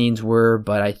intense scenes were,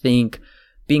 but I think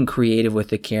being creative with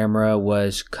the camera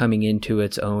was coming into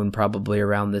its own probably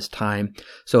around this time.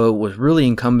 So it was really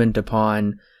incumbent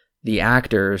upon the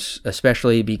actors,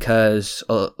 especially because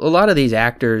a lot of these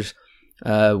actors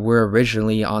were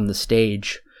originally on the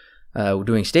stage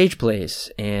doing stage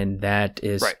plays, and that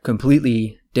is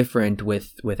completely different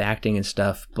with acting and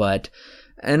stuff.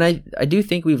 And I do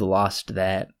think we've lost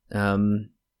that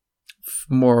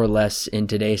more or less in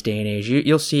today's day and age.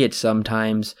 You'll see it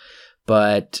sometimes,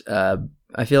 but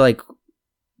I feel like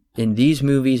in these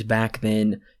movies back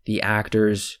then, the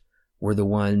actors were the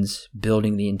ones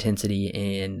building the intensity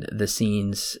in the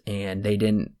scenes, and they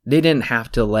didn't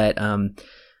have to let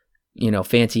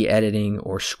fancy editing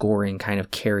or scoring kind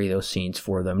of carry those scenes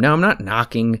for them. Now, I'm not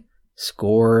knocking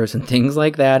scores and things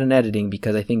like that and editing,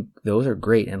 because I think those are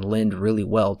great and lend really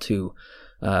well to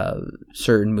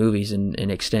certain movies and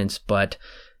extents, but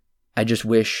I just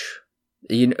wish,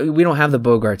 we don't have the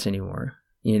Bogarts anymore,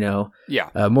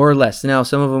 more or less. Now,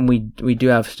 some of them we do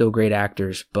have still great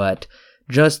actors, but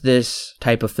just this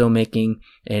type of filmmaking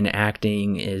and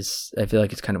acting I feel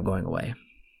like it's kind of going away.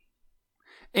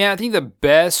 And I think the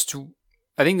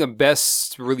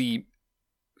best really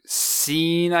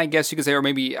scene, I guess you could say, or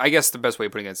maybe, I guess the best way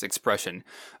of putting it is expression,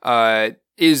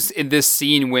 is in this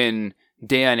scene when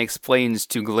Dan explains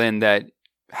to Glenn that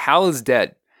Hal is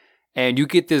dead. And you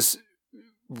get this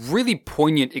really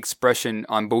poignant expression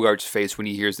on Bogart's face when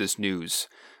he hears this news.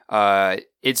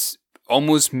 It's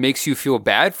almost makes you feel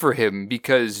bad for him,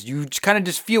 because you kind of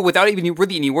just feel, without even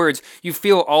really any words, you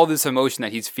feel all this emotion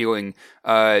that he's feeling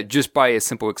just by a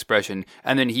simple expression.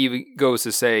 And then he goes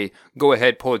to say, "Go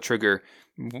ahead, pull the trigger.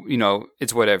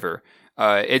 It's whatever."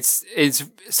 It's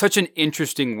such an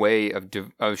interesting way of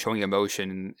showing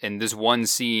emotion in this one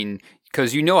scene,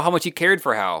 because how much he cared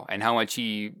for Hal, and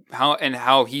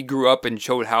how he grew up and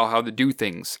showed how to do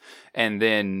things, and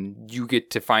then you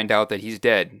get to find out that he's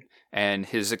dead, and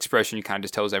his expression kind of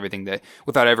just tells everything, that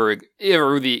without ever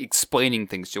really explaining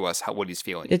things to us what he's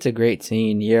feeling. It's a great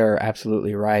scene. You're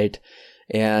absolutely right,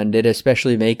 and it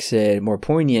especially makes it more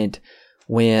poignant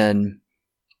when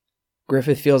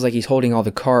Griffith feels like he's holding all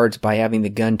the cards by having the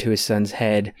gun to his son's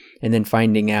head, and then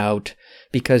finding out,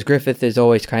 because Griffith is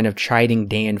always kind of chiding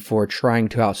Dan for trying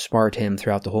to outsmart him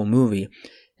throughout the whole movie.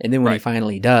 And then when he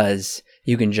finally does,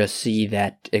 you can just see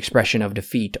that expression of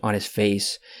defeat on his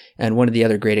face. And one of the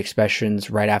other great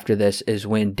expressions right after this is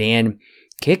when Dan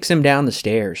kicks him down the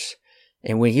stairs.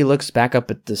 And when he looks back up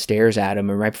at the stairs at him,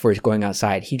 and right before he's going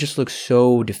outside, he just looks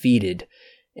so defeated.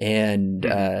 And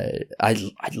I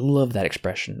love that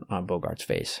expression on Bogart's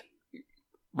face.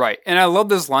 Right. And I love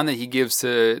this line that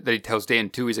he tells Dan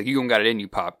too. He's like, "You don't got it in you,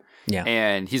 Pop." Yeah.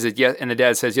 And he said, "Yes." And the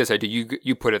dad says, "Yes, I do.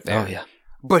 You put it there." Oh, yeah.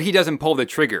 But he doesn't pull the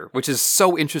trigger, which is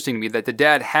so interesting to me, that the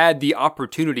dad had the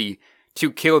opportunity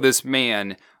to kill this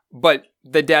man, but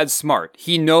the dad's smart.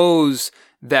 He knows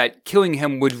that killing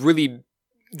him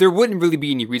there wouldn't really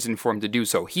be any reason for him to do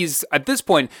so. He's, at this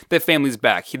point, the family's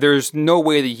back. There's no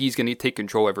way that he's going to take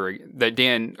control that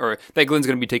Glenn's going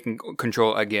to be taking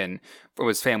control again of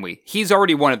his family. He's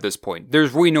already won at this point.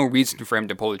 There's really no reason for him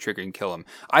to pull the trigger and kill him.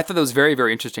 I thought that was very,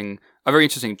 very interesting, a very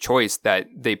interesting choice that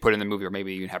they put in the movie, or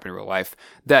maybe even happened in real life,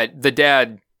 that the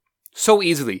dad so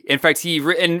easily. In fact,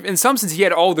 in some sense, he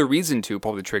had all the reason to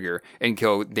pull the trigger and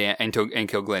kill Dan and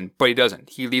kill Glenn, but he doesn't.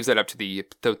 He leaves that up to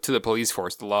the police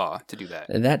force, the law, to do that.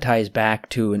 And that ties back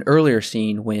to an earlier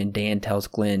scene when Dan tells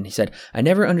Glenn, he said, "I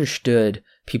never understood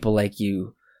people like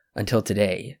you until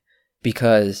today,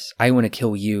 because I want to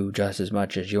kill you just as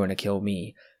much as you want to kill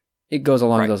me." It goes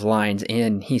along those lines,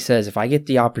 and he says, "If I get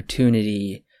the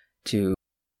opportunity to,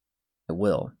 I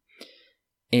will."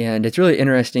 And it's really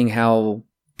interesting how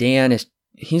Dan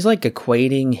he's like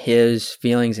equating his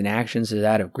feelings and actions to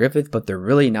that of Griffith, but they're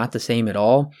really not the same at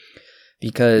all,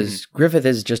 because Griffith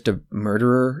is just a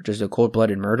murderer, just a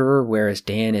cold-blooded murderer, whereas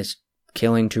Dan is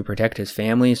killing to protect his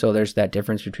family. So there's that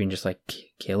difference between just like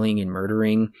killing and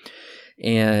murdering.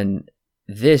 And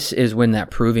this is when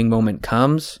that proving moment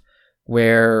comes,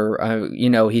 where,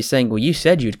 he's saying, "Well, you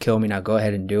said you'd kill me, now go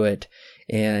ahead and do it."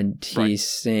 And he's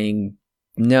saying,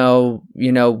 "No,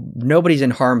 nobody's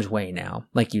in harm's way now,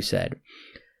 like you said.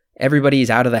 Everybody's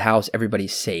out of the house,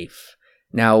 everybody's safe."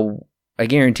 Now, I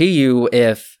guarantee you,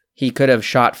 if he could have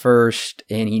shot first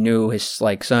and he knew his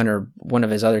son or one of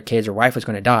his other kids or wife was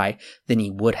going to die, then he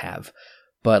would have.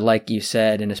 But like you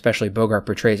said, and especially Bogart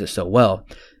portrays it so well,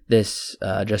 this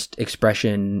just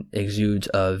expression exudes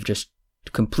of just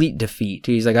complete defeat.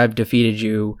 He's like, "I've defeated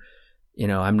you.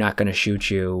 I'm not going to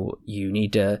shoot you. You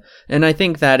need to." And I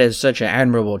think that is such an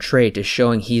admirable trait, is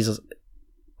showing he's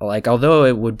like, although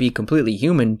it would be completely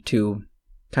human to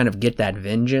kind of get that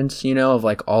vengeance, of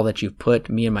like all that you've put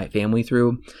me and my family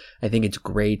through. I think it's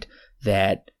great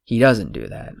that he doesn't do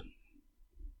that.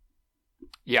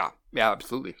 Yeah,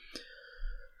 absolutely.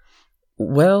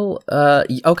 Well,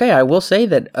 okay, I will say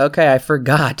that, I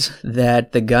forgot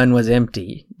that the gun was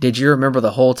empty. Did you remember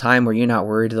the whole time? Were you not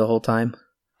worried the whole time?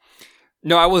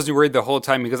 No, I wasn't worried the whole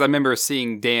time because I remember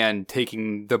seeing Dan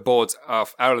taking the bullets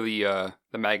out of the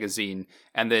magazine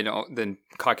and then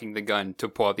cocking the gun to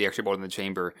pull out the extra bullet in the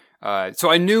chamber. So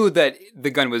I knew that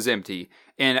the gun was empty,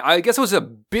 and I guess I was a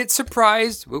bit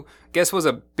surprised.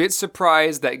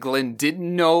 That Glenn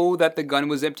didn't know that the gun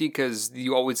was empty, because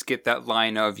you always get that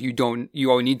line of you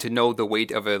always need to know the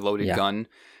weight of a loaded gun,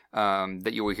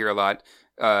 that you will hear a lot.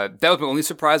 That was my only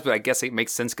surprise, but I guess it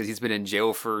makes sense because he's been in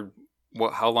jail for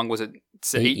how long was it?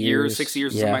 8 years, 6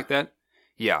 years, something like that.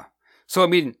 Yeah. So I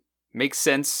mean, makes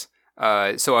sense.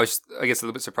 So I was, I guess, a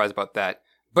little bit surprised about that.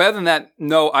 But other than that,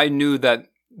 no, I knew that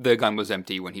the gun was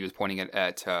empty when he was pointing it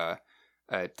at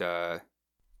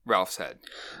Ralph's head.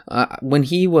 When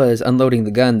he was unloading the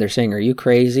gun, they're saying, "Are you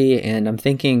crazy?" And I'm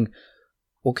thinking,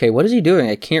 okay, what is he doing?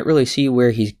 I can't really see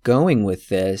where he's going with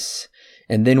this.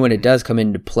 And then when it does come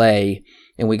into play,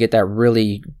 and we get that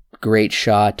really great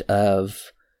shot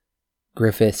of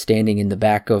Griffith standing in the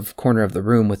back of corner of the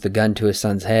room with the gun to his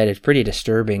son's head, it's pretty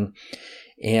disturbing.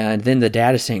 And then the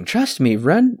dad is saying, "Trust me,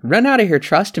 run out of here,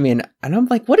 trust me." And I'm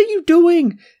like, "What are you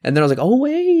doing?" And then I was like, "Oh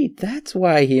wait, that's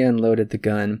why he unloaded the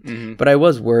gun." Mm-hmm. But I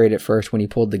was worried at first when he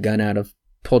pulled the gun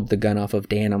off of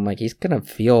Dan. I'm like, he's gonna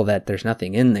feel that there's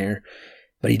nothing in there,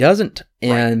 but he doesn't.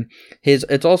 And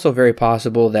it's also very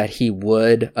possible that he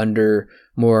would, under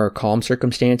more calm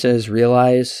circumstances,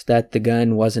 realize that the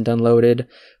gun wasn't unloaded.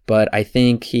 But I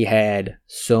think he had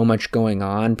so much going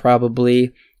on,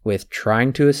 probably, with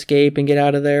trying to escape and get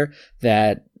out of there,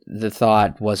 that the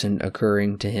thought wasn't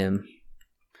occurring to him.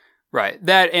 Right.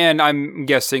 That, and I'm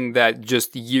guessing that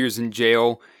just years in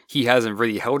jail, he hasn't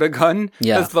really held a gun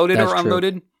that's loaded or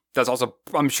unloaded. True. That's also,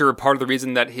 I'm sure, part of the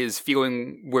reason that his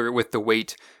feeling with the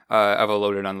weight of a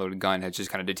loaded and unloaded gun has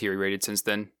just kind of deteriorated since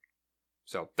then.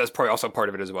 So that's probably also part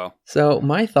of it as well. So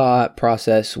my thought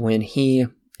process when he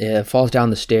falls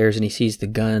down the stairs and he sees the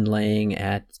gun laying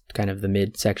at kind of the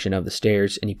midsection of the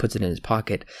stairs and he puts it in his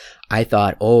pocket, I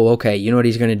thought, oh, okay, you know what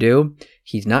he's going to do?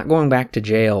 He's not going back to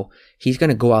jail. He's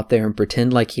going to go out there and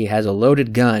pretend like he has a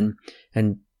loaded gun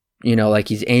and, like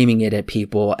he's aiming it at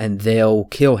people and they'll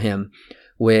kill him,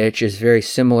 which is very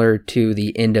similar to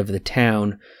the end of The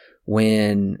Town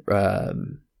when,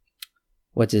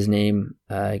 what's his name?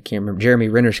 I can't remember. Jeremy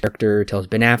Renner's character tells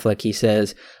Ben Affleck, he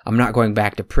says, "I'm not going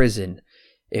back to prison.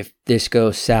 If this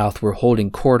goes south, we're holding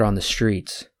court on the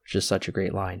streets," which is such a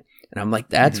great line. And I'm like,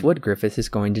 that's what Griffith is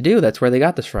going to do. That's where they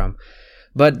got this from.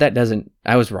 But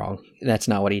I was wrong. That's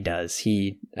not what he does.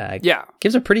 He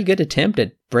gives a pretty good attempt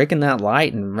at breaking that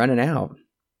light and running out.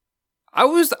 I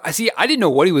didn't know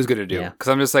what he was going to do. Because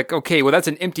I'm just like, okay, well, that's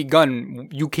an empty gun.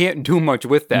 You can't do much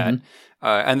with that.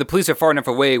 Mm-hmm. And the police are far enough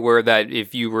away where that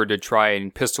if you were to try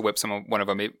and pistol whip one of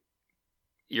them,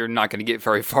 you're not going to get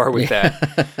very far with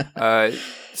that.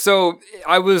 So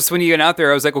when he went out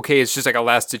there, I was like, okay, it's just like a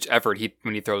last-ditch effort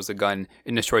when he throws the gun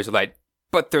and destroys the light.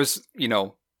 But there's,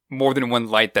 more than one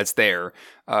light that's there.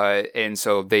 And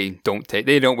so they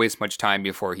don't waste much time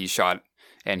before he's shot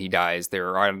and he dies.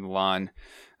 They're right on the lawn.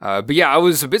 But yeah, I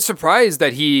was a bit surprised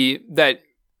that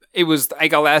it was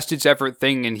like a last-ditch effort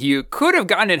thing, and he could have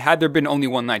gotten it had there been only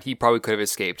one light. He probably could have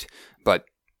escaped, but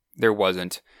there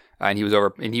wasn't. And he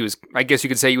was I guess you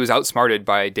could say he was outsmarted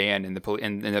by Dan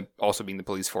and also being the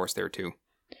police force there too.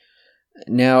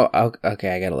 Now,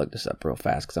 okay, I gotta look this up real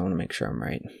fast because I want to make sure I'm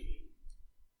right.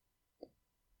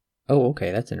 Oh,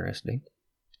 okay, that's interesting.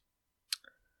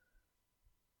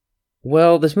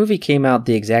 Well, this movie came out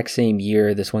the exact same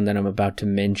year, this one that I'm about to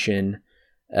mention.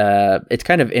 It's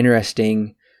kind of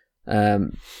interesting.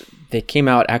 They came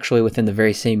out actually within the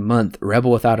very same month,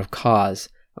 Rebel Without a Cause.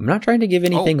 I'm not trying to give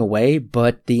anything away,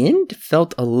 but the end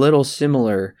felt a little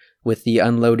similar with the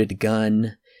unloaded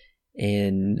gun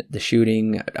and the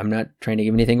shooting. I'm not trying to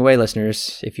give anything away,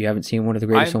 listeners, if you haven't seen one of the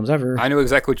greatest films ever. I know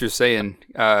exactly what you're saying.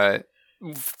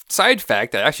 Side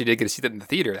fact, I actually did get to see that in the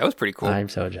theater. That was pretty cool. I'm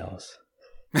so jealous.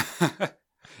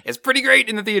 It's pretty great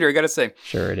in the theater, I gotta say.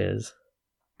 Sure it is.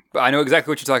 But I know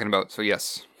exactly what you're talking about, so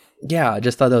yes. Yeah, I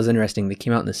just thought that was interesting. They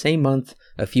came out in the same month,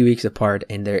 a few weeks apart,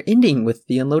 and they're ending with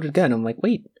the unloaded gun. I'm like,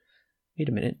 wait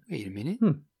a minute.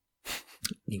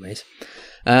 Anyways.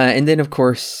 And then, of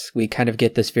course, we kind of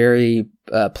get this very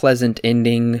pleasant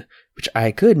ending, which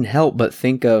I couldn't help but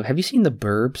think of. Have you seen The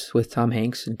Burbs with Tom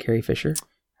Hanks and Carrie Fisher?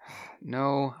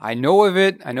 No, I know of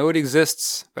it. I know it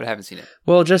exists, but I haven't seen it.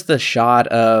 Well, just the shot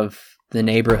of the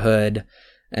neighborhood.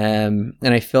 And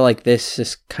I feel like this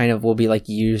is kind of will be like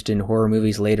used in horror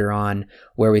movies later on,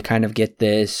 where we kind of get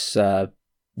this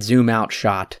zoom out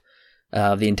shot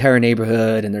of the entire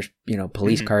neighborhood, and there's,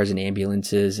 police cars and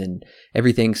ambulances and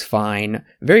everything's fine.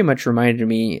 Very much reminded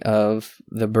me of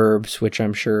The Burbs, which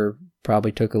I'm sure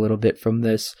probably took a little bit from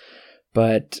this.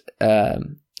 But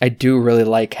I do really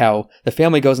like how the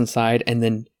family goes inside, and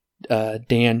then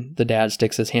Dan, the dad,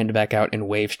 sticks his hand back out and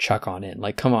waves Chuck on in.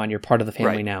 Like, come on, you're part of the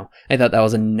family now. I thought that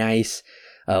was a nice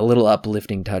little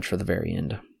uplifting touch for the very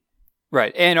end.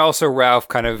 Right. And also Ralph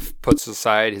kind of puts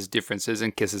aside his differences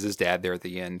and kisses his dad there at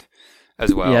the end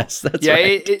as well. Yes, that's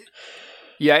right. It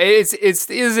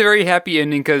is a very happy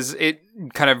ending because it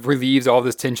kind of relieves all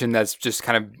this tension that's just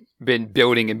kind of been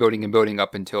building and building and building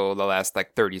up until the last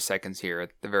 30 seconds here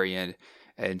at the very end.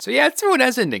 And so, yeah, it's a real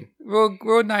nice ending.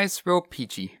 Real nice, real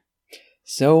peachy.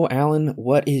 So, Alan,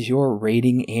 what is your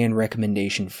rating and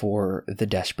recommendation for The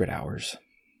Desperate Hours?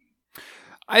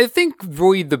 I think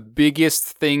really the biggest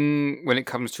thing when it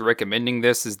comes to recommending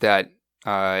this is that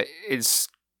it's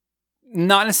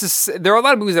not necessarily... There are a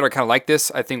lot of movies that are kind of like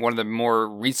this. I think one of the more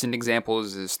recent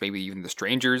examples is maybe even The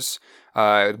Strangers.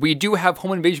 We do have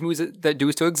home invasion movies that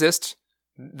do still exist,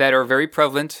 that are very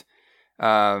prevalent.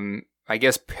 I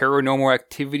guess Paranormal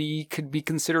Activity could be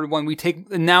considered one we take.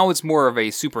 Now it's more of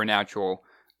a supernatural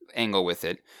angle with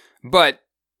it. But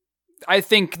I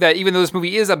think that even though this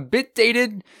movie is a bit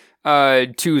dated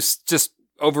to just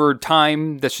over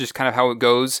time, that's just kind of how it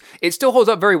goes, it still holds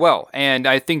up very well. And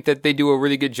I think that they do a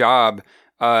really good job,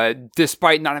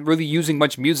 despite not really using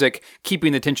much music,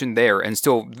 keeping the tension there and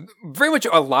still very much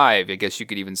alive, I guess you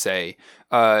could even say,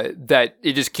 that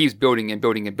it just keeps building and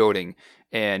building and building.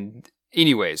 And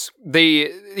anyways,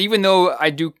 even though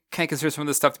I do kind of consider some of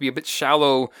this stuff to be a bit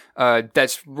shallow,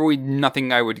 that's really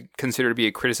nothing I would consider to be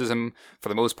a criticism for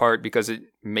the most part, because it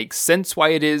makes sense why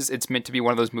it is. It's meant to be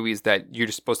one of those movies that you're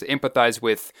just supposed to empathize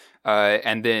with,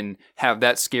 and then have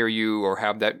that scare you or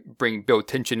have that build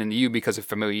tension into you because of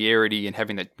familiarity and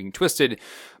having that being twisted.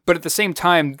 But at the same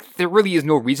time, there really is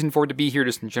no reason for it to be here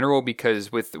just in general, because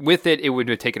with it, it would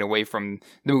have taken away from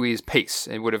the movie's pace.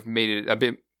 It would have made it a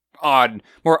bit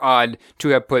more odd to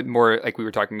have put more, like we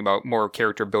were talking about, more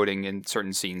character building in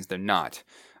certain scenes than not.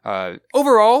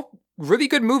 Overall, really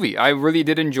good movie. I really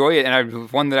did enjoy it,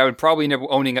 and one that I would probably end up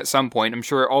owning at some point. I'm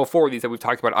sure all four of these that we've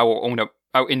talked about,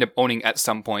 I'll end up owning at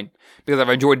some point, because I've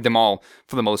enjoyed them all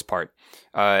for the most part.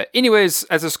 Anyways,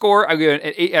 as a score, I give it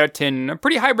an 8 out of 10. A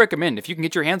pretty high recommend. If you can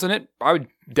get your hands on it, I would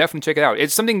definitely check it out.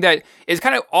 It's something that is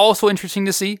kind of also interesting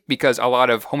to see, because a lot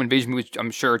of home invasion movies,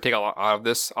 I'm sure, take a lot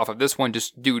off of this one,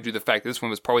 just due to the fact that this one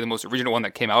was probably the most original one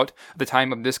that came out at the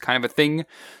time of this kind of a thing.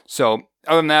 So,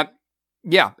 other than that,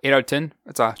 yeah, 8 out of 10.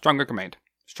 That's a strong recommend.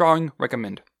 Strong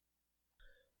recommend.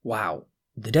 Wow.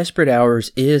 The Desperate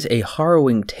Hours is a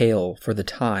harrowing tale for the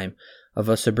time of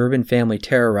a suburban family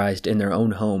terrorized in their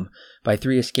own home by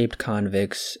 3 escaped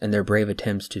convicts and their brave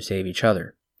attempts to save each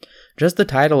other. Just the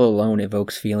title alone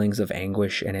evokes feelings of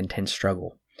anguish and intense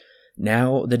struggle.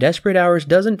 Now, The Desperate Hours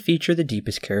doesn't feature the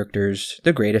deepest characters,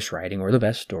 the greatest writing, or the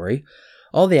best story.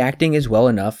 All the acting is well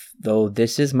enough, though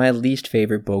this is my least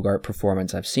favorite Bogart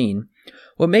performance I've seen.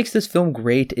 What makes this film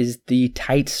great is the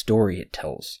tight story it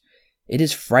tells. It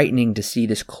is frightening to see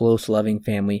this close, loving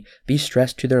family be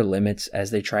stressed to their limits as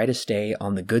they try to stay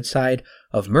on the good side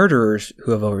of murderers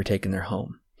who have overtaken their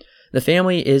home. The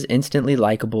family is instantly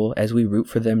likable as we root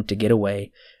for them to get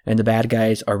away, and the bad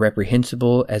guys are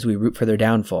reprehensible as we root for their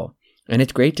downfall, and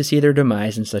it's great to see their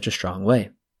demise in such a strong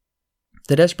way.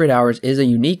 The Desperate Hours is a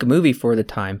unique movie for the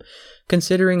time,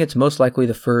 considering it's most likely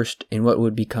the first in what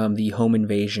would become the home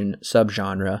invasion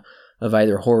subgenre of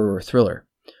either horror or thriller.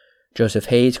 Joseph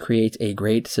Hayes creates a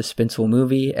great suspenseful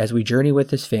movie as we journey with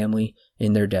his family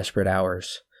in their desperate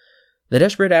hours. The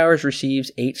Desperate Hours receives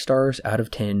 8 stars out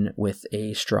of 10 with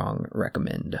a strong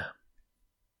recommend.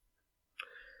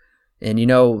 And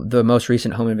the most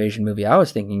recent home invasion movie I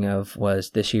was thinking of was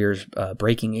this year's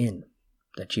Breaking In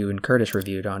that you and Curtis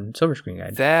reviewed on Silver Screen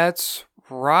Guide. That's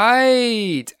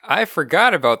right. I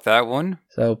forgot about that one.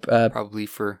 So probably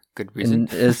for good reason.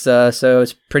 So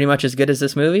it's pretty much as good as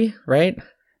this movie, right?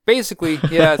 Basically,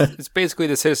 yeah. It's basically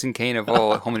the Citizen Kane of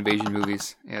all home invasion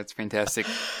movies. Yeah, it's fantastic.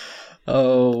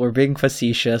 Oh, we're being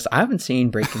facetious. I haven't seen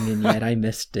Breaking In yet. I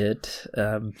missed it.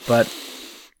 But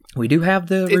we do have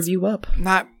the review up.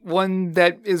 Not one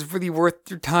that is really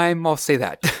worth your time, I'll say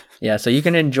that. Yeah, so you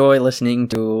can enjoy listening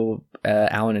to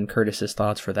Alan and Curtis's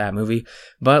thoughts for that movie.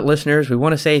 But listeners, we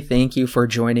want to say thank you for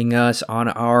joining us on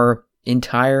our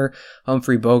entire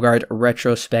Humphrey Bogart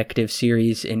retrospective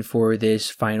series and for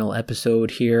this final episode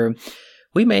here.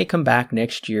 we may come back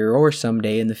next year or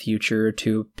someday in the future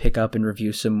to pick up and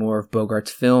review some more of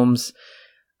Bogart's films.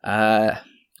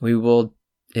 We will,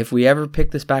 if we ever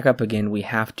pick this back up again, we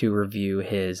have to review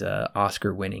his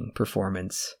Oscar-winning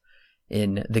performance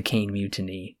in The Caine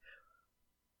Mutiny.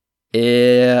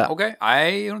 Okay,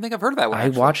 I don't think I've heard of that one. I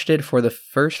watched it for the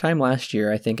first time last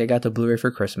year. I think I got the Blu-ray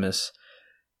for Christmas.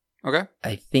 Okay.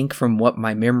 I think from what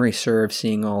my memory serves,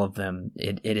 seeing all of them,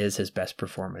 it is his best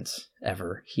performance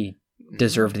ever. He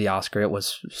deserved the Oscar. It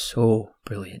was so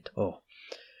brilliant. Oh.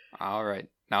 All right.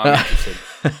 Now I'm interested.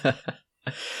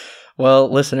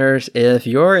 Well, listeners, if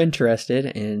you're interested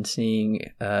in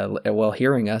seeing,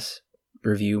 hearing us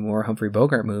review more Humphrey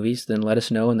Bogart movies, then let us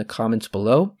know in the comments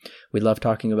below. We love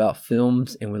talking about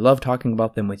films, and we love talking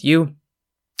about them with you.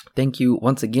 Thank you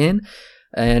once again,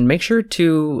 and make sure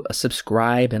to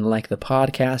subscribe and like the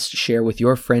podcast, share with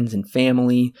your friends and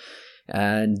family,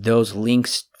 and those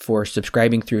links for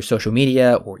subscribing through social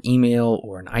media or email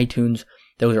or on iTunes,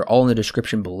 those are all in the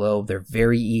description below. They're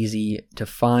very easy to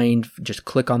find. Just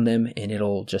click on them and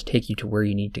it'll just take you to where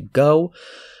you need to go.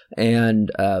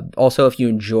 And also, if you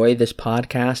enjoy this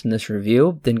podcast and this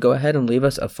review, then go ahead and leave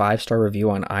us a 5-star review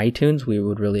on iTunes. We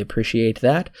would really appreciate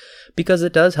that because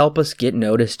it does help us get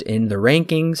noticed in the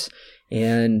rankings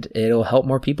and it'll help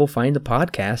more people find the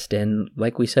podcast. And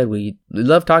like we said, we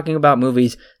love talking about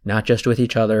movies, not just with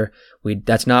each other.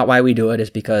 That's not why we do it, is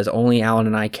because only Alan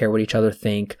and I care what each other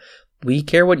think. We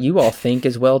care what you all think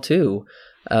as well, too.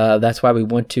 That's why we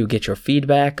want to get your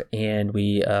feedback, and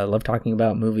we love talking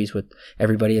about movies with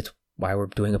everybody. It's why we're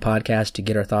doing a podcast, to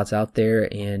get our thoughts out there,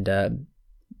 and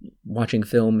watching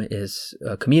film is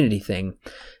a community thing.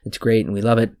 It's great, and we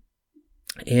love it.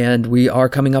 And we are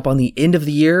coming up on the end of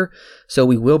the year, so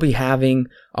we will be having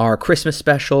our Christmas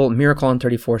special, Miracle on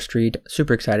 34th Street.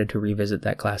 Super excited to revisit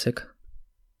that classic.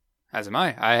 As am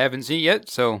I. I haven't seen it yet,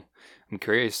 so I'm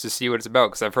curious to see what it's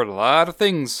about, because I've heard a lot of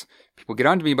things. People get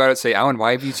on to me about it, say, Alan,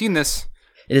 why have you seen this?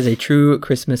 It is a true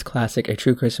Christmas classic, a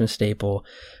true Christmas staple,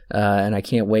 and I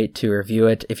can't wait to review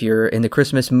it. If you're in the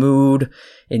Christmas mood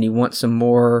and you want some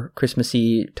more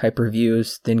Christmassy type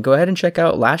reviews, then go ahead and check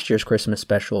out last year's Christmas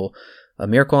special, A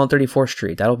Miracle on 34th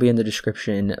Street. That'll be in the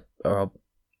description. It's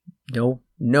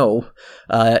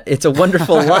a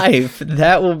Wonderful Life.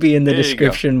 That will be in the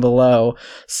description below.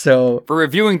 So for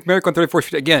reviewing Miracle on 34th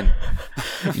Street again.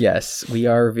 Yes, we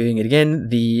are reviewing it again.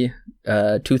 The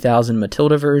 2000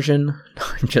 Matilda version. No,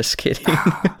 I'm just kidding.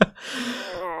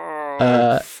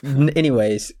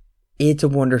 Anyways, It's a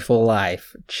Wonderful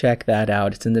Life. Check that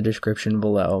out. It's in the description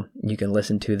below. You can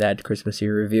listen to that Christmassy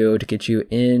review to get you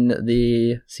in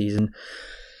the season.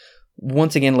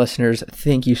 Once again, listeners,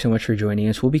 thank you so much for joining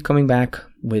us. We'll be coming back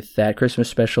with that Christmas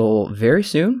special very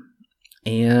soon.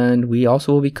 And we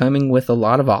also will be coming with a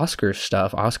lot of Oscar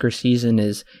stuff. Oscar season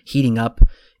is heating up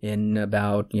in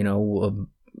about,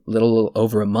 a little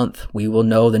over a month. We will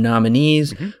know the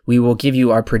nominees. Mm-hmm. We will give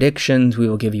you our predictions. We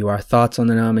will give you our thoughts on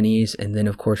the nominees. And then,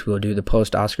 of course, we will do the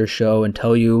post-Oscar show and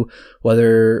tell you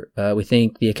whether we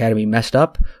think the Academy messed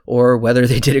up or whether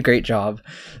they did a great job.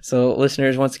 So,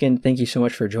 listeners, once again, thank you so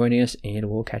much for joining us, and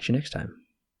we'll catch you next time.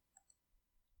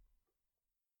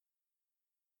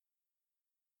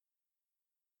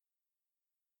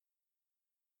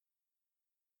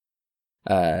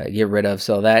 Get rid of,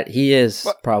 so that he is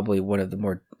probably one of the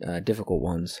more difficult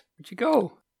ones. Where'd you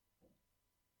go?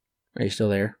 Are you still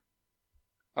there?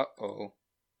 Uh-oh.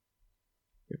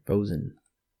 You're frozen,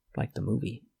 like the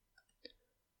movie.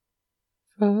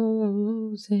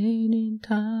 Frozen in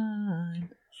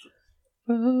time.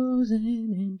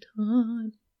 Frozen in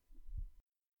time.